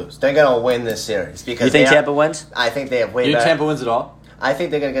Rays are going to lose. They're going to win this series. Because You think Tampa wins? I think they have way You think better. Tampa wins it all? I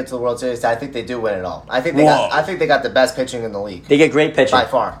think they're going to get to the World Series. I think they do win it all. I think they got the best pitching in the league. They get great pitching. By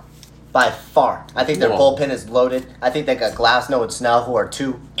far. By far. I think their Whoa. bullpen is loaded. I think they got Glasnow and Snell, who are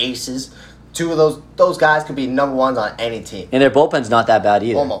 2 aces. 2 of those guys could be number 1s on any team. And their bullpen's not that bad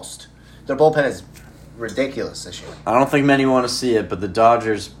either. Almost. Their bullpen is ridiculous this year. I don't think many want to see it, but the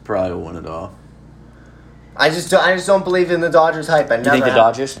Dodgers probably will win it all. I just don't believe in the Dodgers hype. You think the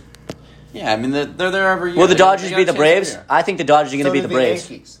Dodgers? Yeah, I mean, they're there every year. Will the They Dodgers got beat a the chance Braves? every year. I think the Dodgers are going to beat the Braves.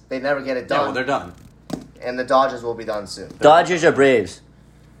 Yankees. They never get it Yeah, done. well, they're done. And the Dodgers will be done soon. Dodgers or Braves?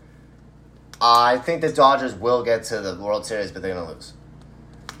 I think the Dodgers will get to the World Series, but they're going to lose.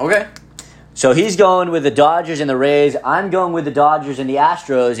 Okay. So he's going with the Dodgers and the Rays. I'm going with the Dodgers and the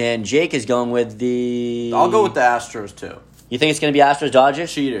Astros, and Jake is going with the... I'll go with the Astros, too. You think it's going to be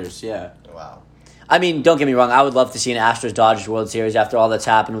Astros-Dodgers? Cheaters, yeah. Wow. I mean, don't get me wrong. I would love to see an Astros-Dodgers World Series after all that's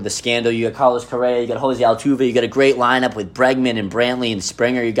happened with the scandal. You got Carlos Correa, you got Jose Altuve, you got a great lineup with Bregman and Brantley and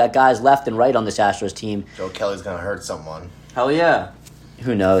Springer. You got guys left and right on this Astros team. Joe Kelly's going to hurt someone. Hell yeah.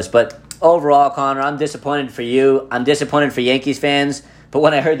 Who knows? But overall, Connor, I'm disappointed for you. I'm disappointed for Yankees fans. But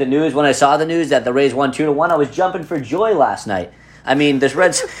when I heard the news, when I saw the news that the Rays won 2-1, I was jumping for joy last night. I mean, this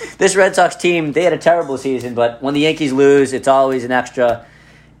Red Sox team, they had a terrible season, but when the Yankees lose, it's always an extra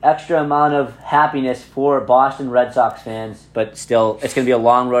amount of happiness for Boston Red Sox fans. But still, it's going to be a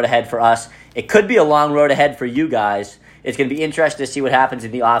long road ahead for us. It could be a long road ahead for you guys. It's going to be interesting to see what happens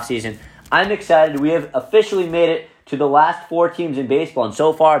in the offseason. I'm excited. We have officially made it to the last 4 teams in baseball, and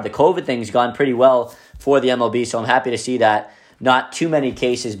so far, the COVID thing's gone pretty well for the MLB, so I'm happy to see that. Not too many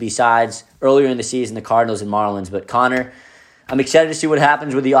cases besides earlier in the season, the Cardinals and Marlins. But Connor, I'm excited to see what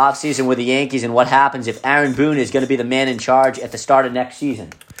happens with the offseason with the Yankees and what happens if Aaron Boone is going to be the man in charge at the start of next season.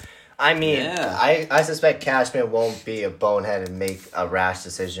 I mean, Yeah. I suspect Cashman won't be a bonehead and make a rash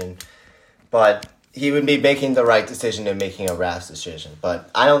decision, but he would be making the right decision and making a rash decision. But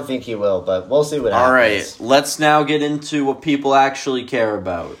I don't think he will, but we'll see what happens. All right, let's now get into what people actually care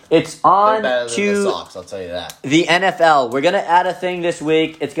about. It's They're on better than the to Sox, I'll tell you that. the NFL. We're going to add a thing this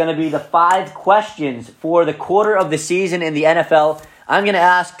week. It's going to be the 5 questions for the quarter of the season in the NFL. I'm going to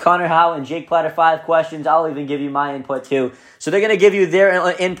ask Connor Howe and Jake Platter 5 questions. I'll even give you my input too. So they're going to give you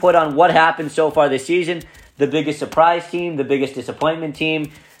their input on what happened so far this season, the biggest surprise team, the biggest disappointment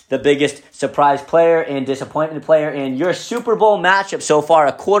team, the biggest surprise player and disappointment player, and your Super Bowl matchup so far,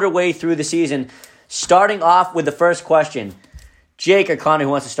 a quarter way through the season. Starting off with the first question. Jake or Connor, who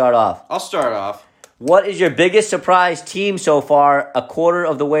wants to start off? I'll start off. What is your biggest surprise team so far, a quarter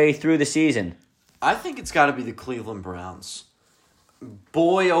of the way through the season? I think it's got to be the Cleveland Browns.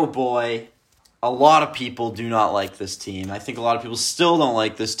 Boy, oh boy, a lot of people do not like this team. I think a lot of people still don't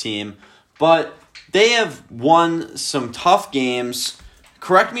like this team, but they have won some tough games.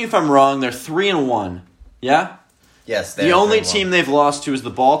 Correct me if I'm wrong, they're 3-1. Yeah? Yes, The only team they've lost to is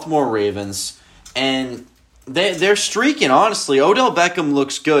the Baltimore Ravens, and they're streaking, honestly. Odell Beckham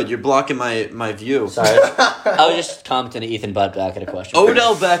looks good. You're blocking my view. Sorry. I was just commenting to Ethan Butt back at a question.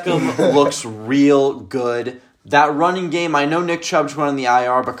 Odell Beckham looks real good. That running game, I know Nick Chubb's running the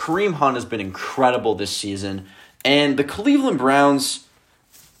IR, but Kareem Hunt has been incredible this season. And the Cleveland Browns,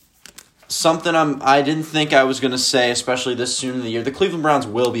 something I didn't think I was going to say, especially this soon in the year. The Cleveland Browns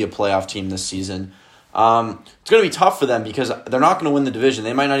will be a playoff team this season. It's going to be tough for them because they're not going to win the division.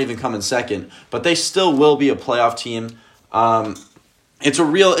 They might not even come in second, but they still will be a playoff team.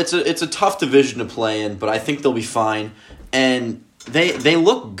 It's a tough division to play in, but I think they'll be fine. And they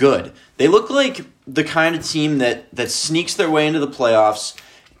look good. They look like the kind of team that sneaks their way into the playoffs,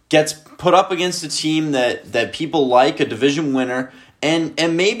 gets put up against a team that people like, a division winner, and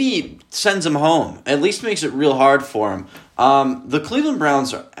maybe sends them home. At least makes it real hard for them. The Cleveland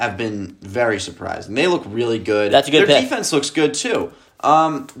Browns have been very surprising. They look really good. That's a good pick. Their defense looks good too.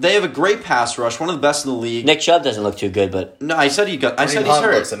 They have a great pass rush, one of the best in the league. Nick Chubb doesn't look too good, but no, I said he's hurt.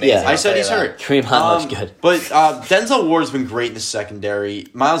 Yeah, I said he's hurt. Kareem Hunt looks good. But Denzel Ward's been great in the secondary.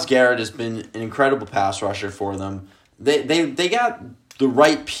 Myles Garrett has been an incredible pass rusher for them. They got the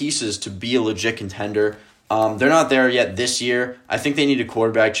right pieces to be a legit contender. They're not there yet this year. I think they need a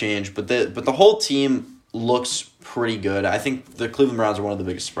quarterback change, but the whole team looks pretty good. I think the Cleveland Browns are one of the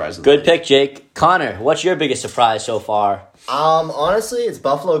biggest surprises. Good pick, Jake. Connor, what's your biggest surprise so far? Honestly, it's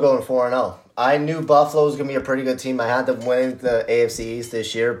Buffalo going 4-0. I knew Buffalo was going to be a pretty good team. I had them win the AFC East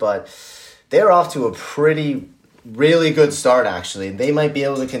this year, but they're off to a really good start, actually. They might be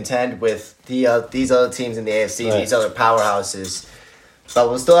able to contend with these other teams in the AFC, right, these other powerhouses. But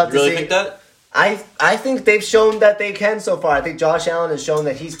we'll still have to see. You really think that? I think they've shown that they can so far. I think Josh Allen has shown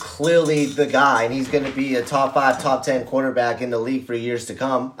that he's clearly the guy, and he's going to be a top 5, top 10 quarterback in the league for years to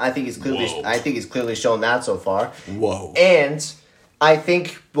come. I think he's clearly shown that so far. Whoa! And I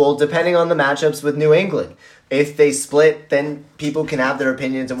think, well, depending on the matchups with New England, if they split, then people can have their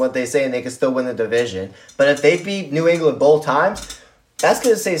opinions on what they say, and they can still win the division. But if they beat New England both times, that's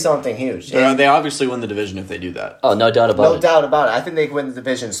going to say something huge. They obviously win the division if they do that. Oh, no doubt about it. No doubt about it. I think they can win the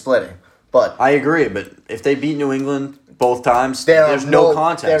division splitting. But I agree, but if they beat New England both times, there's no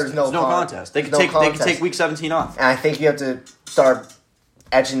contest. There's no contest. They can take Week 17 off. And I think you have to start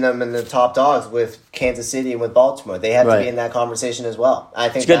etching them in the top dogs with Kansas City and with Baltimore. They have to be in that conversation as well. I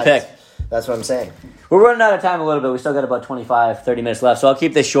think it's a good pick. That's what I'm saying. We're running out of time a little bit. We still got about 25, 30 minutes left, so I'll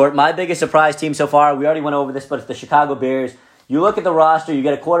keep this short. My biggest surprise team so far, we already went over this, but it's the Chicago Bears. You look at the roster, you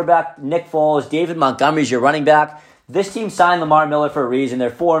get a quarterback, Nick Foles, David Montgomery's your running back. This team signed Lamar Miller for a reason. They're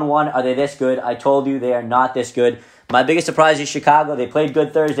 4-1. Are they this good? I told you they are not this good. My biggest surprise is Chicago. They played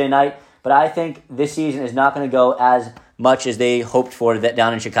good Thursday night, but I think this season is not going to go as much as they hoped for that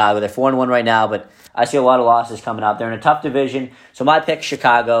down in Chicago. They're 4-1 right now, but I see a lot of losses coming up. They're in a tough division, so my pick,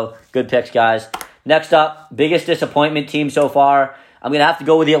 Chicago. Good picks, guys. Next up, biggest disappointment team so far. I'm going to have to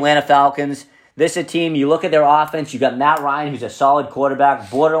go with the Atlanta Falcons. This is a team, you look at their offense, you got Matt Ryan, who's a solid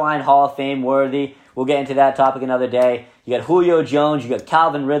quarterback, borderline Hall of Fame worthy. We'll get into that topic another day. You got Julio Jones, you got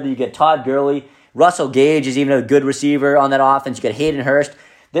Calvin Ridley, you got Todd Gurley. Russell Gage is even a good receiver on that offense. You got Hayden Hurst.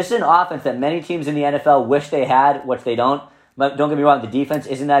 This is an offense that many teams in the NFL wish they had, which they don't. But don't get me wrong, the defense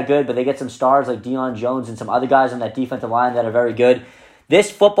isn't that good, but they get some stars like Deion Jones and some other guys on that defensive line that are very good. This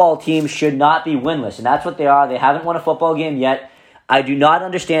football team should not be winless, and that's what they are. They haven't won a football game yet. I do not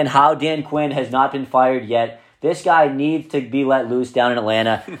understand how Dan Quinn has not been fired yet. This guy needs to be let loose down in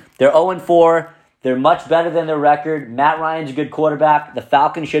Atlanta. They're 0-4. They're much better than their record. Matt Ryan's a good quarterback. The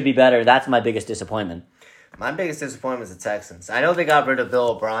Falcons should be better. That's my biggest disappointment. My biggest disappointment is the Texans. I know they got rid of Bill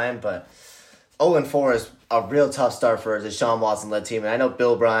O'Brien, but 0-4 is a real tough start for a Deshaun Watson-led team. And I know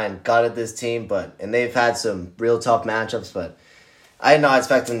Bill O'Brien got at this team, and they've had some real tough matchups, but I did not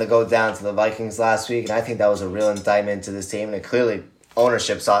expect them to go down to the Vikings last week, and I think that was a real indictment to this team. And clearly,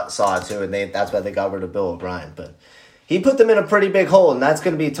 ownership saw it too, and that's why they got rid of Bill O'Brien. But he put them in a pretty big hole, and that's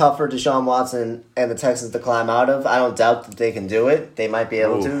going to be tough for Deshaun Watson and the Texans to climb out of. I don't doubt that they can do it. They might be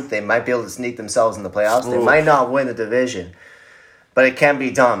able to. They might be able to sneak themselves in the playoffs. They might not win the division, but it can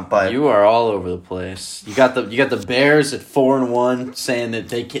be done. But you are all over the place. You got the Bears at 4-1, saying that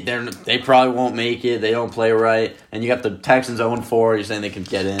they probably won't make it. They don't play right, and you got the Texans 0-4. You're saying they can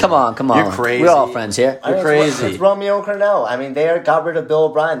get in. Come on. You're crazy. We're all friends here. You're crazy. It's Romeo Cornell. I mean, they got rid of Bill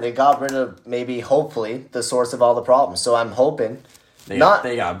O'Brien. They got rid of hopefully, the source of all the problems. So I'm hoping they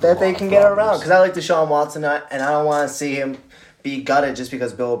can get around, because I like Deshaun Watson, and I don't want to see him be gutted just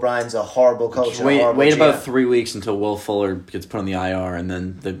because Bill O'Brien's a horrible coach. Wait about 3 weeks until Will Fuller gets put on the IR, and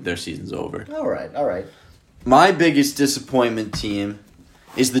then their season's over. All right. My biggest disappointment team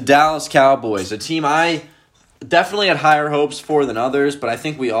is the Dallas Cowboys, a team I definitely had higher hopes for than others, but I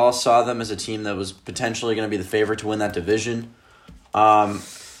think we all saw them as a team that was potentially going to be the favorite to win that division, and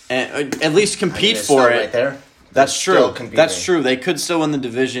at least compete for it. Right there. That's true. That's true. They could still win the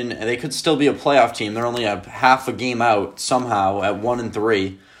division, and they could still be a playoff team. They're only a half a game out somehow at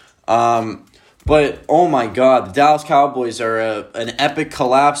 1-3. But oh my God, the Dallas Cowboys are an epic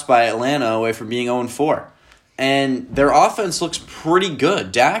collapse by Atlanta away from being 0-4, and their offense looks pretty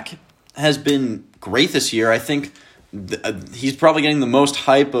good. Dak has been great this year. I think he's probably getting the most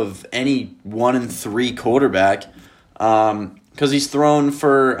hype of any 1-3 quarterback. Because he's thrown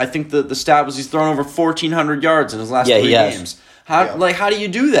for, I think the stat was he's thrown over 1,400 yards in his last 3 games. How do you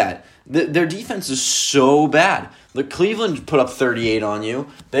do that? Their defense is so bad. The Cleveland put up 38 on you.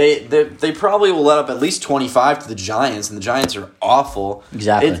 They probably will let up at least 25 to the Giants, and the Giants are awful.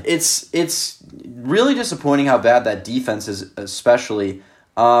 Exactly. It's really disappointing how bad that defense is, especially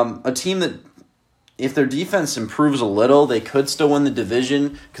a team that, if their defense improves a little, they could still win the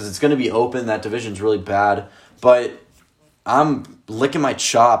division because it's going to be open. That division's really bad. But I'm licking my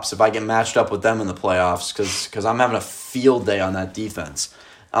chops if I get matched up with them in the playoffs because I'm having a field day on that defense.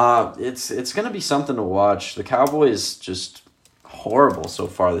 It's going to be something to watch. The Cowboys just horrible so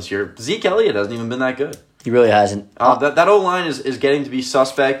far this year. Zeke Elliott hasn't even been that good. He really hasn't. That O-line is getting to be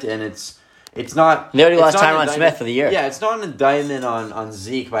suspect, and it's not... They already lost Tyron Smith for the year. Yeah, it's not an indictment on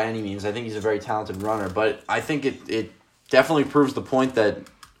Zeke by any means. I think he's a very talented runner, but I think it definitely proves the point that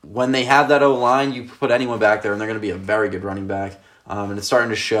when they have that O-line, you put anyone back there, and they're going to be a very good running back. And it's starting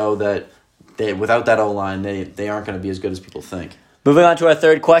to show that without that O-line, they aren't going to be as good as people think. Moving on to our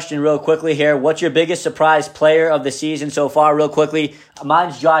third question real quickly here. What's your biggest surprise player of the season so far real quickly?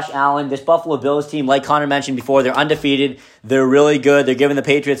 Mine's Josh Allen. This Buffalo Bills team, like Connor mentioned before, they're undefeated. They're really good. They're giving the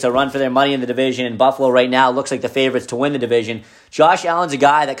Patriots a run for their money in the division, and Buffalo right now looks like the favorites to win the division. Josh Allen's a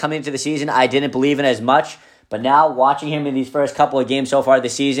guy that coming into the season I didn't believe in as much, but now watching him in these first couple of games so far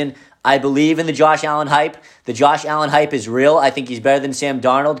this season, I believe in the Josh Allen hype. The Josh Allen hype is real. I think he's better than Sam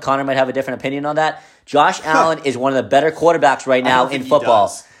Darnold. Connor might have a different opinion on that. Josh Allen is one of the better quarterbacks right now in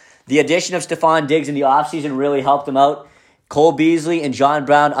football. The addition of Stephon Diggs in the offseason really helped him out. Cole Beasley and John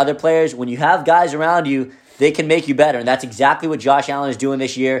Brown, other players, when you have guys around you, they can make you better. And that's exactly what Josh Allen is doing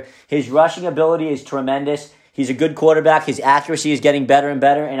this year. His rushing ability is tremendous. He's a good quarterback. His accuracy is getting better and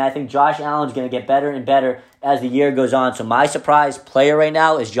better. And I think Josh Allen is going to get better and better as the year goes on. So my surprise player right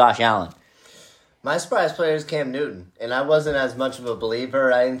now is Josh Allen. My surprise player is Cam Newton. And I wasn't as much of a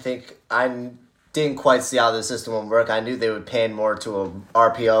believer. I didn't quite see how the system would work. I knew they would pan more to a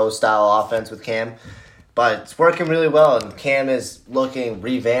RPO-style offense with Cam. But it's working really well, and Cam is looking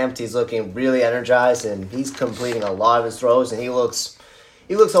revamped. He's looking really energized, and he's completing a lot of his throws, and he looks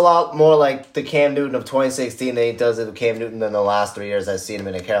a lot more like the Cam Newton of 2016 than he does the Cam Newton in the last 3 years I've seen him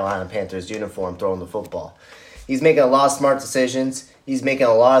in a Carolina Panthers uniform throwing the football. He's making a lot of smart decisions. He's making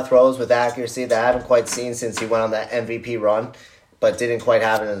a lot of throws with accuracy that I haven't quite seen since he went on that MVP run, but didn't quite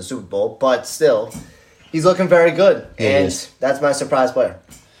have it in the Super Bowl. But still, he's looking very good, and that's my surprise player.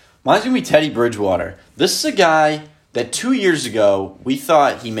 Mine's going to be Teddy Bridgewater. This is a guy that 2 years ago, we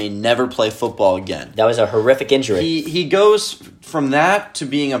thought he may never play football again. That was a horrific injury. He goes from that to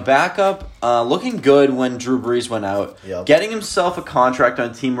being a backup, looking good when Drew Brees went out, getting himself a contract on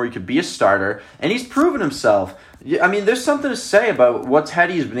a team where he could be a starter, and he's proven himself. I mean, there's something to say about what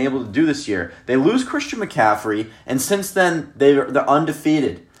Teddy has been able to do this year. They lose Christian McCaffrey, and since then, they're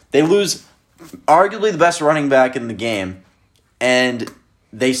undefeated. They lose arguably the best running back in the game, and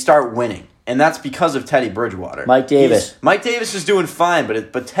they start winning. And that's because of Teddy Bridgewater. Mike Davis is doing fine,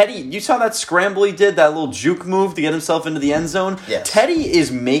 but Teddy, you saw that scramble he did, that little juke move to get himself into the end zone? Yes. Teddy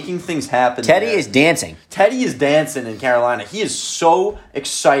is making things happen. Teddy is dancing. Teddy is dancing in Carolina. He is so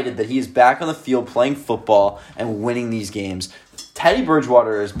excited that he is back on the field playing football and winning these games. Teddy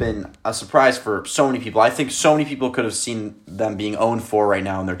Bridgewater has been a surprise for so many people. I think so many people could have seen them being 0-4 right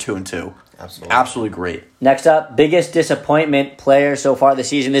now, and they're 2-2. Absolutely great. Next up, biggest disappointment player so far this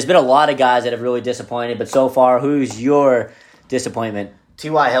season. There's been a lot of guys that have really disappointed, but so far, who's your disappointment?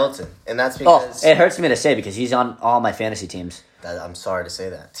 T.Y. Hilton, and that's because... it hurts me to say because he's on all my fantasy teams. I'm sorry to say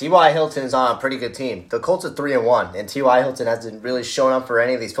that. T.Y. Hilton is on a pretty good team. The Colts are 3-1, and T.Y. Hilton hasn't really shown up for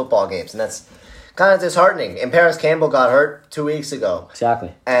any of these football games, and that's kind of disheartening. And Paris Campbell got hurt 2 weeks ago.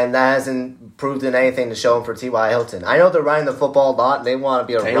 Exactly. And that hasn't proved in anything to show him for T.Y. Hilton. I know they're running the football a lot, and they want to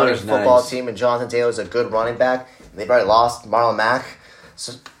be a running football team, and Jonathan Taylor's a good running back. They've already lost Marlon Mack.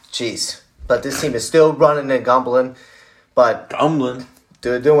 So, jeez. But this team is still running and gumbling.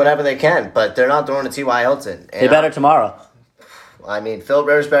 They're doing whatever they can, but they're not throwing to T.Y. Hilton. They better tomorrow. I mean, Phil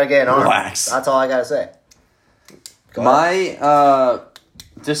Rivers better get an arm. Relax. That's all I got to say. My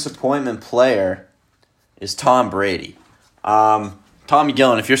disappointment player is Tom Brady. Tommy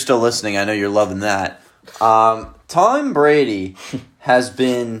Gillen, if you're still listening, I know you're loving that. Tom Brady has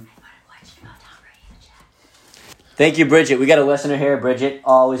been... Thank you, Bridget. We got a listener here, Bridget.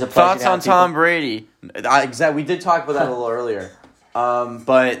 Always a pleasure. Thoughts on Tom Brady? We did talk about that a little earlier.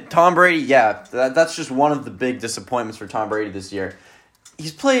 But Tom Brady, that's just one of the big disappointments for Tom Brady this year.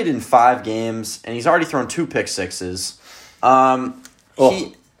 He's played in 5 games, and he's already thrown 2 pick sixes.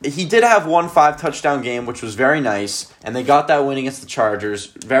 He did have 1 5-touchdown game, which was very nice, and they got that win against the Chargers.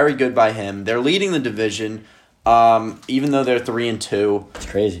 Very good by him. They're leading the division, even though they're 3-2. It's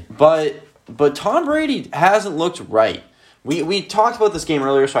crazy. But Tom Brady hasn't looked right. We talked about this game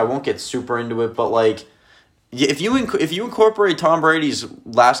earlier, so I won't get super into it, but like, if you incorporate Tom Brady's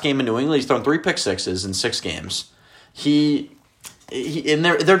last game in New England, he's thrown 3 pick sixes in 6 games. And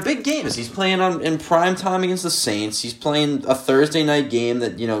they're big games. He's playing in prime time against the Saints. He's playing a Thursday night game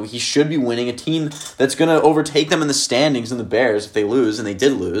that he should be winning. A team that's going to overtake them in the standings in the Bears if they lose, and they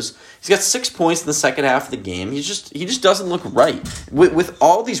did lose. He's got 6 points in the second half of the game. He just doesn't look right with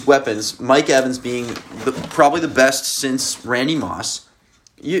all these weapons. Mike Evans being probably the best since Randy Moss.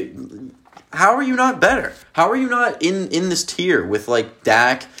 How are you not better? How are you not in this tier with like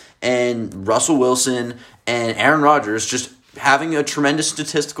Dak and Russell Wilson and Aaron Rodgers just having a tremendous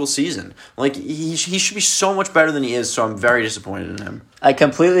statistical season? Like, he should be so much better than he is, so I'm very disappointed in him. I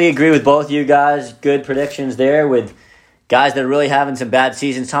completely agree with both you guys. Good predictions there with guys that are really having some bad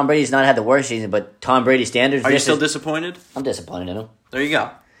seasons. Tom Brady's not had the worst season, but Tom Brady standards. Are you still disappointed? I'm disappointed in him. There you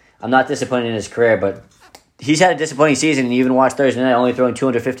go. I'm not disappointed in his career, but he's had a disappointing season, and you even watched Thursday night only throwing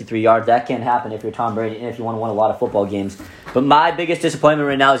 253 yards. That can't happen if you're Tom Brady and if you want to win a lot of football games. But my biggest disappointment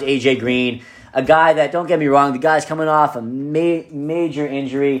right now is A.J. Green. A guy that, don't get me wrong, the guy's coming off a major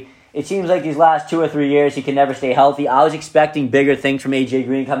injury. It seems like these last 2 or 3 years he can never stay healthy. I was expecting bigger things from A.J.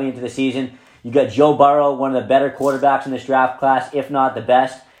 Green coming into the season. You got Joe Burrow, one of the better quarterbacks in this draft class, if not the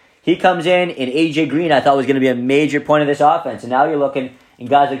best. He comes in, and A.J. Green I thought was going to be a major point of this offense. And now you're looking, and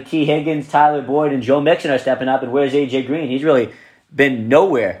guys like T. Higgins, Tyler Boyd, and Joe Mixon are stepping up, and where's A.J. Green? He's really been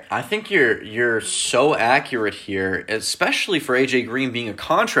nowhere. I think you're so accurate here, especially for AJ Green being a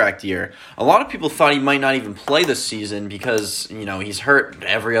contract year. A lot of people thought he might not even play this season because he's hurt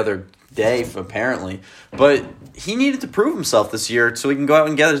every other day apparently. But he needed to prove himself this year so he can go out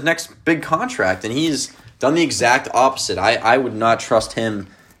and get his next big contract, and he's done the exact opposite. I would not trust him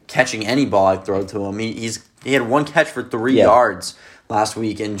catching any ball I throw to him. He had 1 catch for 3 yards last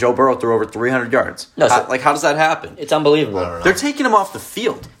week, and Joe Burrow threw over 300 yards. No, how does that happen? It's unbelievable. They're taking him off the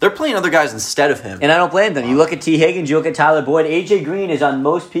field. They're playing other guys instead of him. And I don't blame them. You look at T. Higgins, you look at Tyler Boyd. A.J. Green is on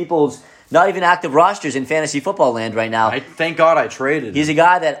most people's not even active rosters in fantasy football land right now. Thank God I traded. He's a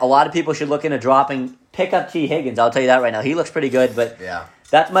guy that a lot of people should look into dropping. Pick up T. Higgins. I'll tell you that right now. He looks pretty good, but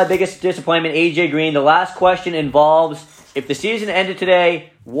that's my biggest disappointment, A.J. Green. The last question involves, if the season ended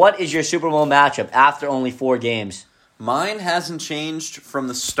today, what is your Super Bowl matchup after only 4 games? Mine hasn't changed from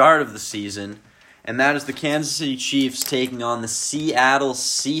the start of the season, and that is the Kansas City Chiefs taking on the Seattle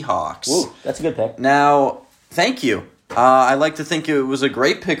Seahawks. Ooh, that's a good pick. Now, thank you. I like to think it was a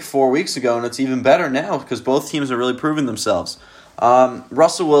great pick 4 weeks ago, and it's even better now because both teams are really proving themselves.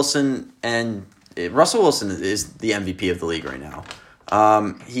 Russell Wilson is the MVP of the league right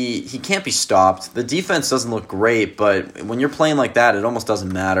now. He can't be stopped. The defense doesn't look great, but when you're playing like that, it almost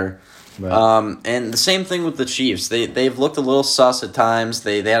doesn't matter. Right. And the same thing with the Chiefs. They've looked a little sus at times.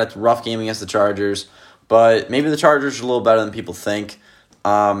 They had a rough game against the Chargers, but maybe the Chargers are a little better than people think.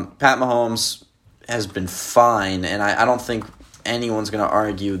 Pat Mahomes has been fine, and I don't think anyone's going to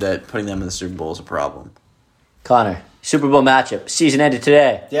argue that putting them in the Super Bowl is a problem. Connor, Super Bowl matchup. Season ended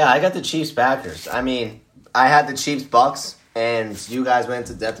today. Yeah, I got the Chiefs Packers. I mean, I had the Chiefs Bucks, and you guys went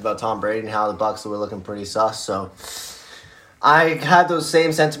into depth about Tom Brady and how the Bucks were looking pretty sus, so I had those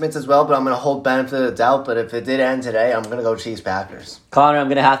same sentiments as well, but I'm going to hold benefit of the doubt. But if it did end today, I'm going to go Chiefs-Packers. Connor, I'm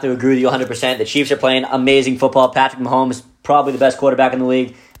going to have to agree with you 100%. The Chiefs are playing amazing football. Patrick Mahomes, probably the best quarterback in the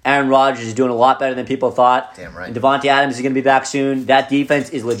league. Aaron Rodgers is doing a lot better than people thought. Damn right. And Devontae Adams is going to be back soon. That defense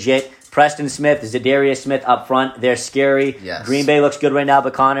is legit. Preston Smith, Zadarius Smith up front. They're scary. Yes. Green Bay looks good right now,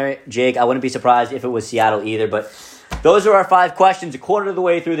 but Connor, Jake, I wouldn't be surprised if it was Seattle either. But those are our 5 questions, a quarter of the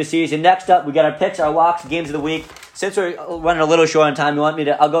way through the season. Next up, we got our picks, our locks, games of the week. Since we're running a little short on time,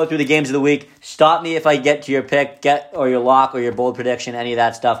 I'll go through the games of the week. Stop me if I get to your pick, or your lock, or your bold prediction, any of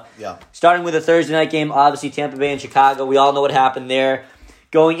that stuff. Yeah. Starting with the Thursday night game, obviously Tampa Bay and Chicago. We all know what happened there.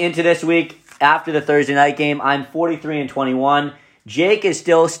 Going into this week, after the Thursday night game, I'm 43-21. Jake is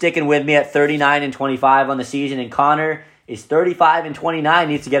still sticking with me at 39-25 on the season, and Connor is 35-29.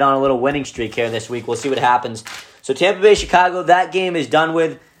 Needs to get on a little winning streak here this week. We'll see what happens. So Tampa Bay, Chicago, that game is done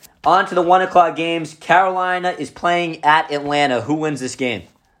with. On to the 1 o'clock games. Carolina is playing at Atlanta. Who wins this game?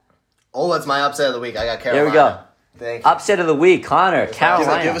 Oh, that's my upset of the week. I got Carolina. There we go. Thank you. Upset of the week, Connor.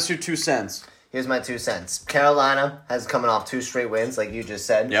 Carolina. Give us your 2 cents. Here's my 2 cents. Carolina has coming off 2 straight wins, like you just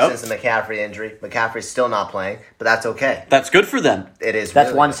said, since the McCaffrey injury. McCaffrey's still not playing, but that's okay. That's good for them. It is. That's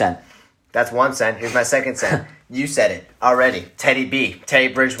really 1 good. cent. That's 1 cent. Here's my 2nd cent. You said it already. Teddy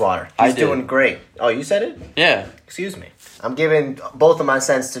Bridgewater. He's doing great. Oh, you said it? Yeah. Excuse me. I'm giving both of my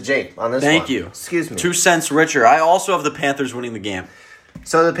cents to Jake on this one. Thank you. Excuse me. 2 cents richer. I also have the Panthers winning the game.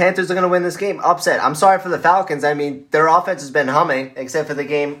 So the Panthers are going to win this game. Upset. I'm sorry for the Falcons. I mean, their offense has been humming, except for the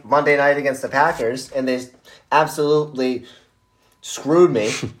game Monday night against the Packers, and they absolutely screwed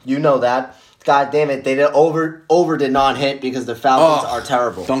me. You know that. God damn it. They did did not hit because the Falcons are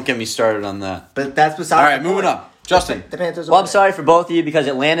terrible. Don't get me started on that. But that's besides All right, moving on. Justin. The Panthers are Well, I'm sorry for both of you because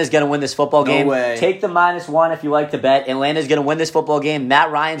Atlanta's going to win this football game. No way. Take the -1 if you like to bet. Atlanta's going to win this football game.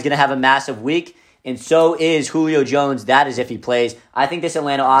 Matt Ryan's going to have a massive week, and so is Julio Jones. That is if he plays. I think this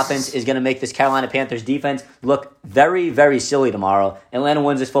Atlanta offense is going to make this Carolina Panthers defense look very, very silly tomorrow. Atlanta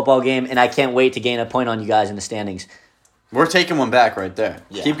wins this football game, and I can't wait to gain a point on you guys in the standings. We're taking one back right there.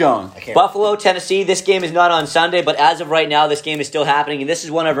 Yeah. Keep going. Buffalo, Tennessee. This game is not on Sunday, but as of right now, this game is still happening, and this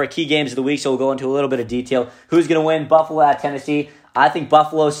is one of our key games of the week, so we'll go into a little bit of detail. Who's going to win? Buffalo at Tennessee. I think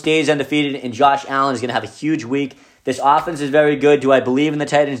Buffalo stays undefeated, and Josh Allen is going to have a huge week. This offense is very good. Do I believe in the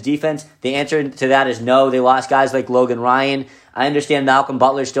Titans' defense? The answer to that is no. They lost guys like Logan Ryan. I understand Malcolm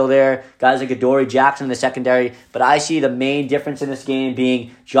Butler's still there. Guys like Adoree Jackson in the secondary. But I see the main difference in this game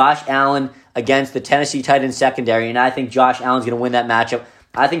being Josh Allen against the Tennessee Titans secondary. And I think Josh Allen's going to win that matchup.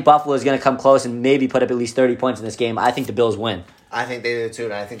 I think Buffalo is going to come close and maybe put up at least 30 points in this game. I think the Bills win. I think they do too,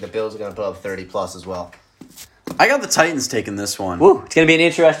 and I think the Bills are going to put up 30+ as well. I got the Titans taking this one. Woo, it's going to be an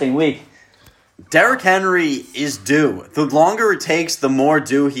interesting week. Derrick Henry is due. The longer it takes, the more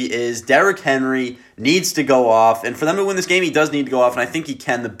due he is. Derrick Henry needs to go off. And for them to win this game, he does need to go off, and I think he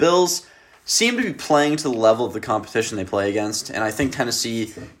can. The Bills seem to be playing to the level of the competition they play against, and I think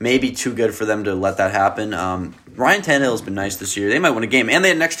Tennessee may be too good for them to let that happen. Ryan Tannehill has been nice this year. They might win a game, and they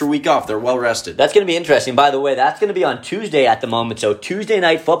had an extra week off. They're well-rested. That's going to be interesting. By the way, that's going to be on Tuesday at the moment, so Tuesday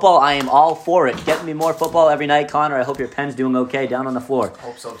night football, I am all for it. Get me more football every night, Connor. I hope your pen's doing okay down on the floor.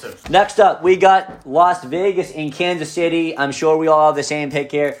 Hope so, too. Next up, we got Las Vegas and Kansas City. I'm sure we all have the same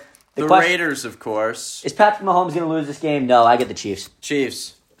pick here. The Raiders, of course. Is Patrick Mahomes going to lose this game? No, I get the Chiefs.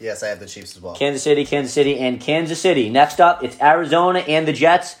 Chiefs. Yes, I have the Chiefs as well. Kansas City, and Kansas City. Next up, it's Arizona and the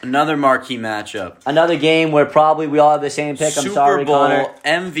Jets. Another marquee matchup. Another game where probably we all have the same pick. I'm sorry, Connor. Super Bowl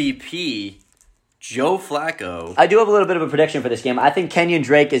MVP, Joe Flacco. I do have a little bit of a prediction for this game. I think Kenyon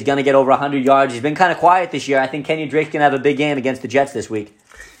Drake is going to get over 100 yards. He's been kind of quiet this year. I think Kenyon Drake's going to have a big game against the Jets this week.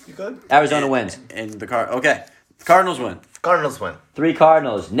 You good? Arizona wins. And the Cardinals win. Cardinals win. 3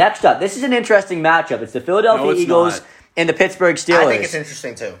 Cardinals. Next up, this is an interesting matchup. It's the Philadelphia Eagles and the Pittsburgh Steelers. I think it's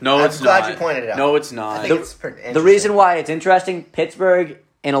interesting, too. No, it's not. I'm glad you pointed it out. No, it's not. I think it's pretty interesting. The reason why it's interesting, Pittsburgh,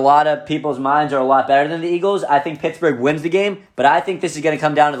 in a lot of people's minds, are a lot better than the Eagles. I think Pittsburgh wins the game, but I think this is going to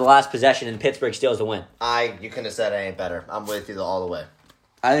come down to the last possession, and Pittsburgh steals the win. You couldn't have said any better. I'm with you all the way.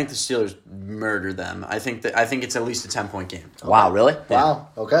 I think the Steelers murder them. I think it's at least a 10-point game. Okay. Wow, really? Wow,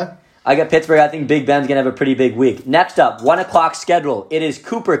 okay. I got Pittsburgh. I think Big Ben's going to have a pretty big week. Next up, 1 o'clock schedule. It is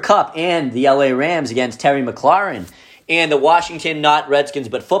Cooper Kupp and the LA Rams against Terry McLaurin and the Washington, not Redskins,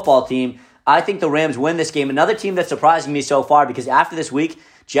 but football team. I think the Rams win this game. Another team that's surprising me so far because after this week,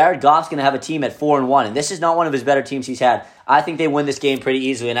 Jared Goff's going to have a team at 4-1, and this is not one of his better teams he's had. I think they win this game pretty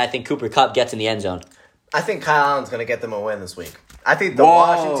easily, and I think Cooper Kupp gets in the end zone. I think Kyle Allen's going to get them a win this week. I think the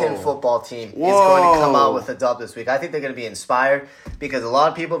Washington football team is going to come out with a dub this week. I think they're going to be inspired because a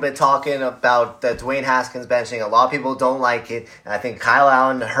lot of people have been talking about the Dwayne Haskins benching. A lot of people don't like it. And I think Kyle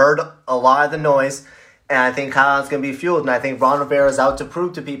Allen heard a lot of the noise. And I think Kyle Allen's going to be fueled. And I think Ron Rivera's out to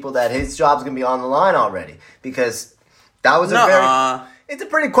prove to people that his job's going to be on the line already. Because that was it's a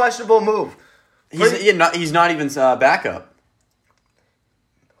pretty questionable move. He's not even backup.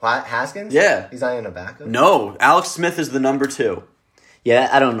 What, Haskins? Yeah. He's not even a backup? No. Alex Smith is the number 2. Yeah,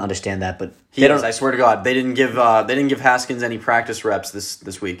 I don't understand that, but he is. I swear to God, they didn't give Haskins any practice reps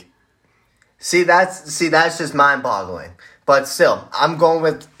this week. See, that's just mind-boggling. But still, I'm going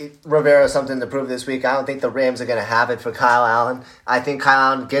with Rivera something to prove this week. I don't think the Rams are going to have it for Kyle Allen. I think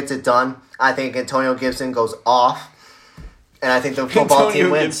Kyle Allen gets it done. I think Antonio Gibson goes off. And I think the football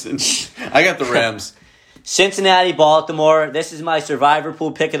team wins. I got the Rams. Cincinnati, Baltimore. This is my survivor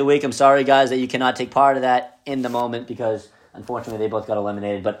pool pick of the week. I'm sorry, guys, that you cannot take part of that in the moment because, unfortunately, they both got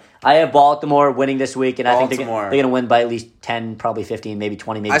eliminated. But I have Baltimore winning this week, and I think they're going to win by at least 10, probably 15, maybe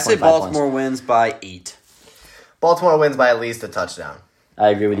 20, maybe 25 points. I say Baltimore wins by 8. Baltimore wins by at least a touchdown. I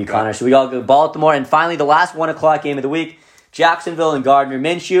agree with you, Connor. So we all go Baltimore. And finally, the last 1 o'clock game of the week, Jacksonville and Gardner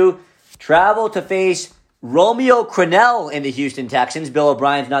Minshew travel to face Romeo Crennel in the Houston Texans. Bill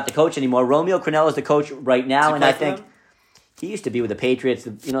O'Brien's not the coach anymore. Romeo Crennel is the coach right now, and I think he used to be with the Patriots.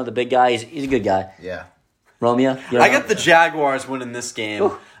 The big guy. He's a good guy. Yeah. Romeo? I got the Jaguars winning this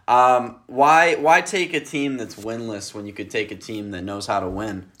game. Why take a team that's winless when you could take a team that knows how to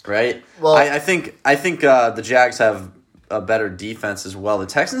win, right? Well, I think the Jags have a better defense as well. The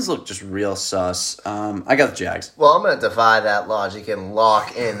Texans look just real sus. I got the Jags. Well, I'm going to defy that logic and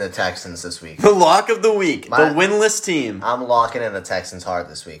lock in the Texans this week. The lock of the week. The winless team. I'm locking in the Texans hard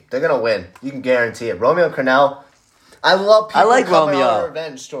this week. They're going to win. You can guarantee it. Romeo Crennel. I love people coming on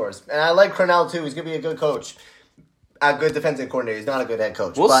revenge tours. And I like Crennel, too. He's going to be a good coach. A good defensive coordinator. He's not a good head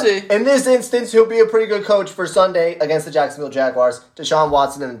coach. We'll see. In this instance, he'll be a pretty good coach for Sunday against the Jacksonville Jaguars. Deshaun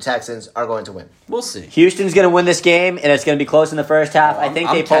Watson and the Texans are going to win. We'll see. Houston's going to win this game, and it's going to be close in the first half. I think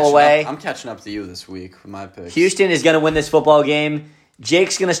they pull away. I'm catching up to you this week with my picks. Houston is going to win this football game.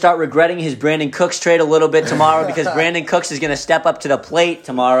 Jake's going to start regretting his Brandon Cooks trade a little bit tomorrow because Brandon Cooks is going to step up to the plate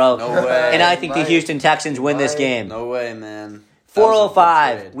tomorrow. No way. And I think the Houston Texans win this game. No way, man.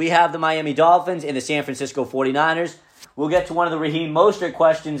 4:05, we have the Miami Dolphins and the San Francisco 49ers. We'll get to one of the Raheem Mostert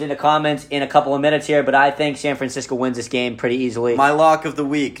questions in the comments in a couple of minutes here, but I think San Francisco wins this game pretty easily. My lock of the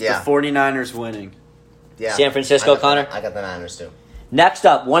week, Yeah. the 49ers winning. Yeah. San Francisco, Connor? I got the Niners, too. Next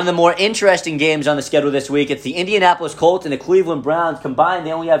up, one of the more interesting games on the schedule this week. It's the Indianapolis Colts and the Cleveland Browns. Combined,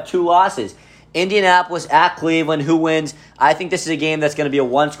 they only have 2 losses. Indianapolis at Cleveland. Who wins? I think this is a game that's going to be a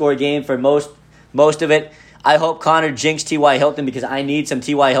one-score game for most of it. I hope Connor jinxed T.Y. Hilton because I need some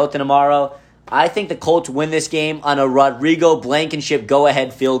T.Y. Hilton tomorrow. I think the Colts win this game on a Rodrigo Blankenship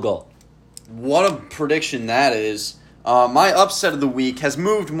go-ahead field goal. What a prediction that is. My upset of the week has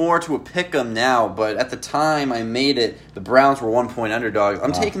moved more to a pick-em now, but at the time I made it, the Browns were 1-point underdogs.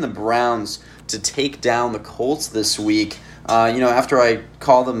 I'm taking the Browns to take down the Colts this week. After I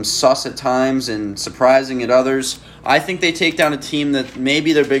call them sus at times and surprising at others, I think they take down a team that may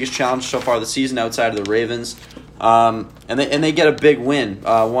be their biggest challenge so far this season outside of the Ravens. And they get a big win,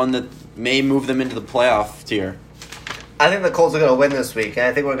 one that may move them into the playoff tier. I think the Colts are going to win this week, and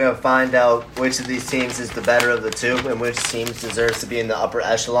I think we're going to find out which of these teams is the better of the two and which team deserves to be in the upper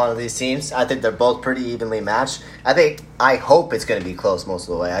echelon of these teams. I think they're both pretty evenly matched. I hope it's going to be close most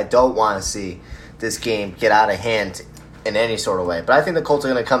of the way. I don't want to see this game get out of hand in any sort of way, but I think the Colts are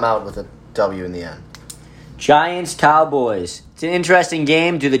going to come out with a W in the end. Giants-Cowboys. It's an interesting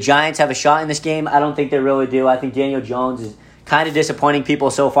game. Do the Giants have a shot in this game? I don't think they really do. I think Daniel Jones is kind of disappointing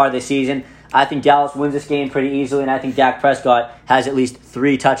people so far this season. I think Dallas wins this game pretty easily, and I think Dak Prescott has at least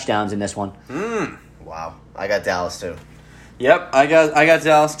 3 touchdowns in this one. Wow. I got Dallas, too. Yep, I got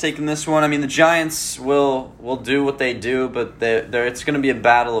Dallas taking this one. I mean, the Giants will do what they do, but it's going to be a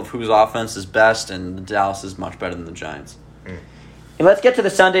battle of whose offense is best, and Dallas is much better than the Giants. And let's get to the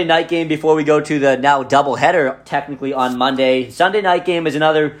Sunday night game before we go to the now doubleheader, technically, on Monday. Sunday night game is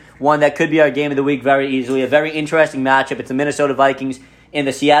another one that could be our game of the week very easily. A very interesting matchup. It's the Minnesota Vikings and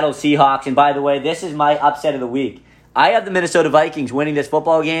the Seattle Seahawks. And by the way, this is my upset of the week. I have the Minnesota Vikings winning this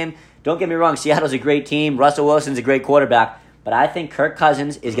football game. Don't get me wrong, Seattle's a great team. Russell Wilson's a great quarterback. But I think Kirk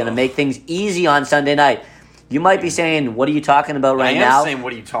Cousins is going to make things easy on Sunday night. You might be saying, what are you talking about right now? I am saying,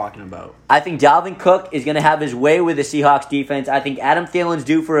 what are you talking about? I think Dalvin Cook is going to have his way with the Seahawks defense. I think Adam Thielen's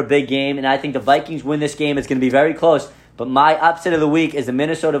due for a big game, and I think the Vikings win this game. It's going to be very close. But my upset of the week is the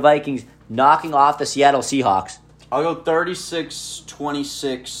Minnesota Vikings knocking off the Seattle Seahawks. I'll go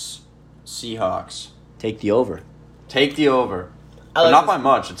 36-26 Seahawks. Take the over. Take the over. But not by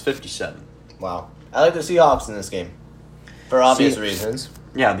much. It's 57. Wow. I like the Seahawks in this game. For obvious reasons.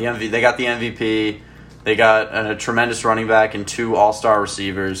 Yeah, they got the MVP. They got a tremendous running back and 2 all-star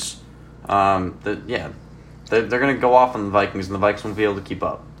receivers. They're going to go off on the Vikings, and the Vikings won't be able to keep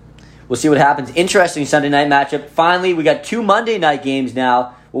up. We'll see what happens. Interesting Sunday night matchup. Finally, we got 2 Monday night games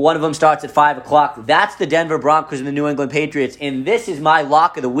now. Well, one of them starts at 5 o'clock. That's the Denver Broncos and the New England Patriots, and this is my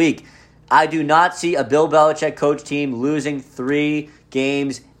lock of the week. I do not see a Bill Belichick coach team losing 3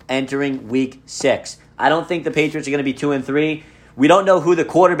 games entering Week 6. I don't think the Patriots are going to be 2-3. We don't know who the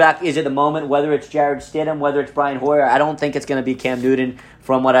quarterback is at the moment, whether it's Jared Stidham, whether it's Brian Hoyer. I don't think it's going to be Cam Newton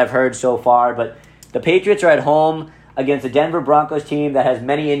from what I've heard so far. But the Patriots are at home against the Denver Broncos team that has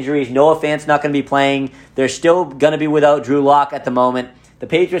many injuries. Noah Fant's not going to be playing. They're still going to be without Drew Lock at the moment. The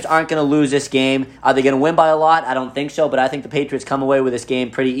Patriots aren't going to lose this game. Are they going to win by a lot? I don't think so, but I think the Patriots come away with this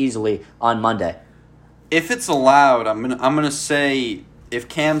game pretty easily on Monday. If it's allowed, I'm gonna say if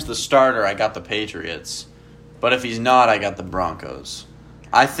Cam's the starter, I got the Patriots. But if he's not, I got the Broncos.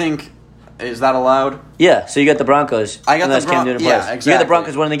 I think, is that allowed? Yeah, so you got the Broncos. I got the Broncos. Yeah, exactly. You got the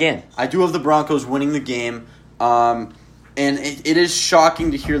Broncos winning the game. I do have the Broncos winning the game. And it is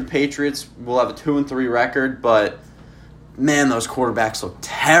shocking to hear the Patriots will have a 2-3 record, but man, those quarterbacks look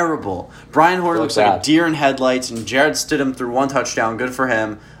terrible. Brian Hoyer looks like a deer in headlights, and Jared Stidham threw 1 touchdown. Good for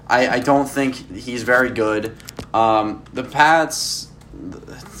him. I don't think he's very good. The Pats,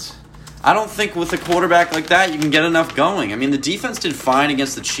 I don't think with a quarterback like that you can get enough going. I mean, the defense did fine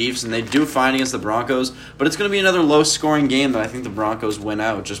against the Chiefs, and they do fine against the Broncos, but it's going to be another low-scoring game that I think the Broncos win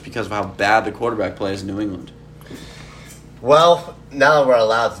out just because of how bad the quarterback play is in New England. Well, now that we're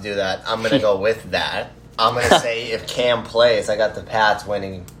allowed to do that, I'm going to go with that. I'm going to say if Cam plays, I got the Pats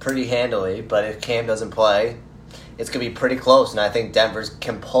winning pretty handily, but if Cam doesn't play, it's going to be pretty close, and I think Denver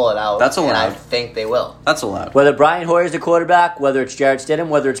can pull it out. That's allowed. And I think they will. That's allowed. Whether Brian Hoyer's the quarterback, whether it's Jarrett Stidham,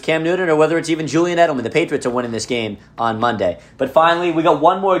 whether it's Cam Newton, or whether it's even Julian Edelman, the Patriots are winning this game on Monday. But finally, we got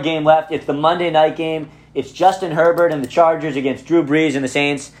one more game left. It's the Monday night game. It's Justin Herbert and the Chargers against Drew Brees and the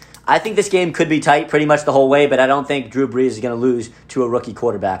Saints. I think this game could be tight pretty much the whole way, but I don't think Drew Brees is going to lose to a rookie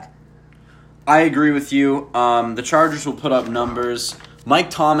quarterback. I agree with you. The Chargers will put up numbers. Mike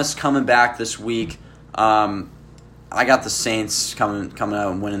Thomas coming back this week. I got the Saints coming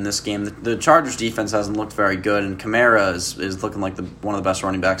out and winning this game. The Chargers defense hasn't looked very good, and Kamara is looking like one of the best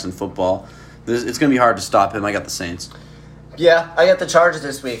running backs in football. It's going to be hard to stop him. I got the Saints. Yeah, I got the Chargers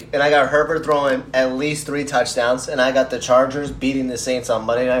this week, and I got Herbert throwing at least 3 touchdowns, and I got the Chargers beating the Saints on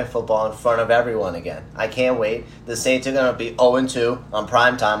Monday Night Football in front of everyone again. I can't wait. The Saints are going to be 0-2 on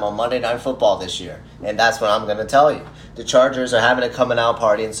primetime on Monday Night Football this year, and that's what I'm going to tell you. The Chargers are having a coming-out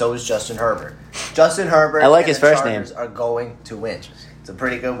party, and so is Justin Herbert. Justin Herbert I like his and the first Chargers name. are going to win. It's a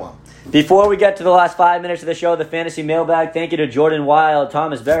pretty good one. Before we get to the last 5 minutes of the show, the Fantasy Mailbag, thank you to Jordan Wild,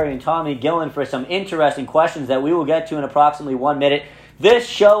 Thomas Berry, and Tommy Gillen for some interesting questions that we will get to in approximately 1 minute. This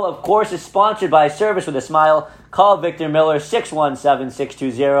show, of course, is sponsored by Service with a Smile. Call Victor Miller,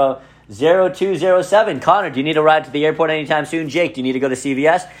 617-620-0207. Connor, do you need a ride to the airport anytime soon? Jake, do you need to go to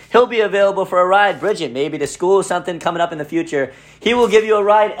CVS? He'll be available for a ride. Bridget, maybe to school, something coming up in the future. He will give you a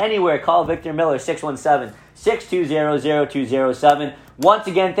ride anywhere. Call Victor Miller, 617-620-0207. Once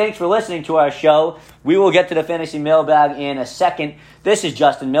again, thanks for listening to our show. We will get to the Fantasy Mailbag in a second. This is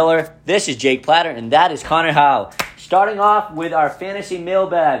Justin Miller. This is Jake Platter, and that is Connor Howe. Starting off with our Fantasy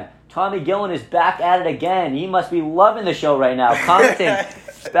Mailbag, Tommy Gillen is back at it again. He must be loving the show right now, commenting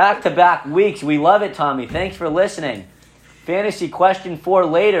back-to-back weeks. We love it, Tommy. Thanks for listening. Fantasy question for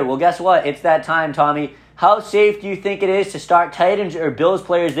later. Well, guess what? It's that time, Tommy. How safe do you think it is to start Titans or Bills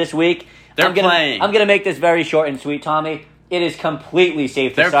players this week? They're playing. I'm going to make this very short and sweet, Tommy. It is completely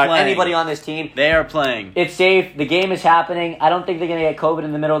safe to start anybody on this team. They are playing. It's safe. The game is happening. I don't think they're going to get COVID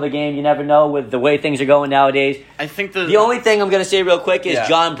in the middle of the game. You never know with the way things are going nowadays. I think the only thing I'm going to say real quick is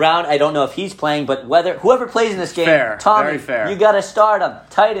John Brown. I don't know if he's playing, but whoever plays in this game, fair. Tommy, very fair. You got to start them.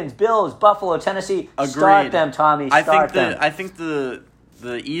 Titans, Bills, Buffalo, Tennessee. Agreed. Start them, Tommy. Start them. I think the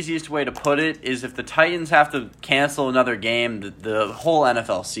easiest way to put it is if the Titans have to cancel another game, the whole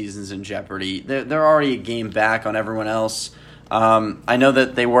NFL season's in jeopardy. They're already a game back on everyone else. I know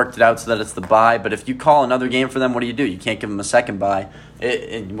that they worked it out so that it's the bye, but if you call another game for them, what do? You can't give them a second bye.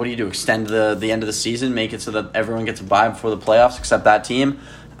 What do? Extend the end of the season, make it so that everyone gets a bye before the playoffs except that team?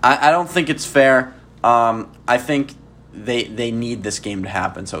 I don't think it's fair. I think they need this game to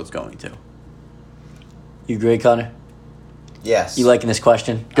happen, so it's going to. You agree, Connor? Yes. You liking this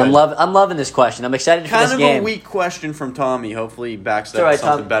question? I'm loving this question. I'm excited for this game. Kind of a weak question from Tommy. Hopefully he backs that with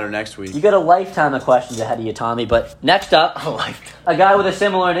something better next week. You got a lifetime of questions ahead of you, Tommy. But next up, a guy with a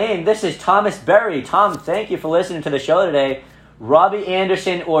similar name. This is Thomas Berry. Tom, thank you for listening to the show today. Robbie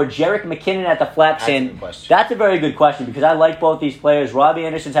Anderson or Jerick McKinnon at the flex? That's a very good question because I like both these players. Robbie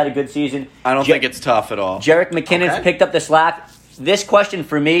Anderson's had a good season. I don't think it's tough at all. Jerick McKinnon's picked up the slack. This question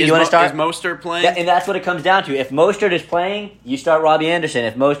for me, you want to start? Is Mostert playing? And that's what it comes down to. If Mostert is playing, you start Robbie Anderson.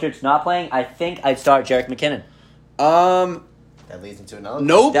 If Mostert's not playing, I think I'd start Jerick McKinnon. That leads into another.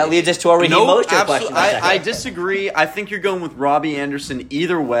 Nope. That leads us to our Raheem Mostert question. I disagree. I think you're going with Robbie Anderson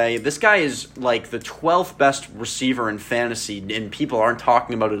either way. This guy is like the 12th best receiver in fantasy, and people aren't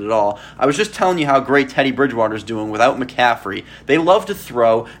talking about it at all. I was just telling you how great Teddy Bridgewater's doing without McCaffrey. They love to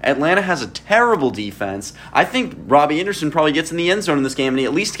throw. Atlanta has a terrible defense. I think Robbie Anderson probably gets in the end zone in this game, and he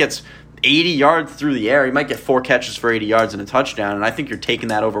at least gets 80 yards through the air. He might get 4 catches for 80 yards and a touchdown, and I think you're taking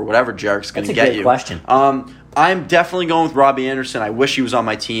that over whatever Jerick's going to get you. That's a good question. I'm definitely going with Robbie Anderson. I wish he was on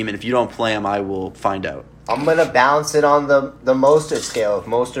my team, and if you don't play him, I will find out. I'm going to balance it on the Mostert scale. If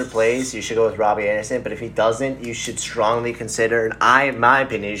Mostert plays, you should go with Robbie Anderson, but if he doesn't, you should strongly consider, and in my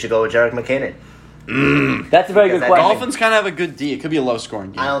opinion, you should go with Jerick McKinnon. That's a very good question. Dolphins kind of have a good D. It could be a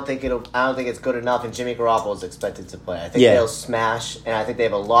low-scoring game. I don't think it's good enough, and Jimmy Garoppolo is expected to play. I think they'll smash, and I think they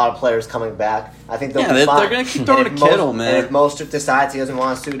have a lot of players coming back. I think they'll be fine. They're going to keep throwing to Kittle, man. And if Mostert decides he doesn't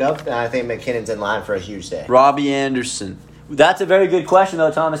want to suit up, then I think McKinnon's in line for a huge day. Robbie Anderson. That's a very good question,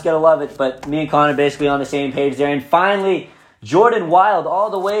 though, Thomas. Gotta love it. But me and Connor basically on the same page there. And finally, Jordan Wild, all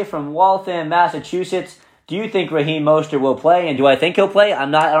the way from Waltham, Massachusetts. Do you think Raheem Mostert will play? And do I think he'll play? I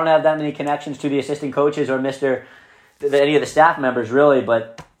don't have that many connections to the assistant coaches or any of the staff members, really.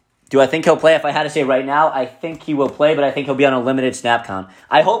 But do I think he'll play? If I had to say right now, I think he will play, but I think he'll be on a limited snap count.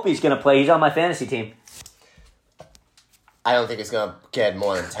 I hope he's going to play. He's on my fantasy team. I don't think it's going to get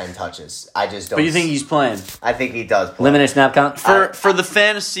more than 10 touches. I just don't. But you think he's playing? I think he does play. Limited snap count? For the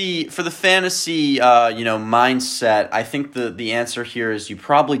fantasy mindset, I think the answer here is you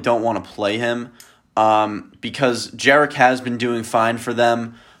probably don't want to play him because Jarek has been doing fine for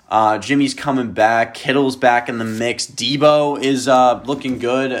them. Jimmy's coming back. Kittle's back in the mix. Debo is looking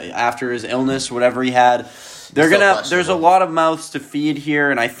good after his illness, whatever he had. There's a lot of mouths to feed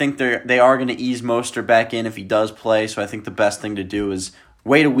here, and I think they are gonna ease Mostert back in if he does play. So I think the best thing to do is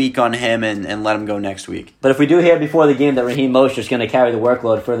wait a week on him and let him go next week. But if we do hear before the game that Raheem Mostert's going to carry the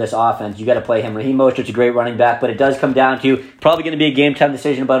workload for this offense, you got to play him. Raheem Mostert's a great running back, but it does come down to probably going to be a game time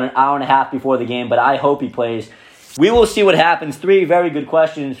decision about an hour and a half before the game. But I hope he plays. We will see what happens. 3 very good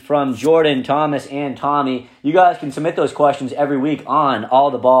questions from Jordan, Thomas, and Tommy. You guys can submit those questions every week on All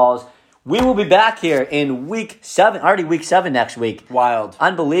the Balls. We will be back here in week 7, already week 7 next week. Wild.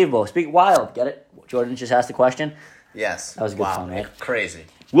 Unbelievable. Speak wild. Get it? Jordan just asked the question. Yes. That was a good fun, right? Crazy.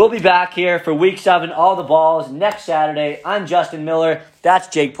 We'll be back here for week 7, All the Balls, next Saturday. I'm Justin Miller. That's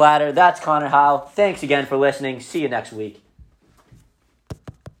Jake Platter. That's Connor Howe. Thanks again for listening. See you next week.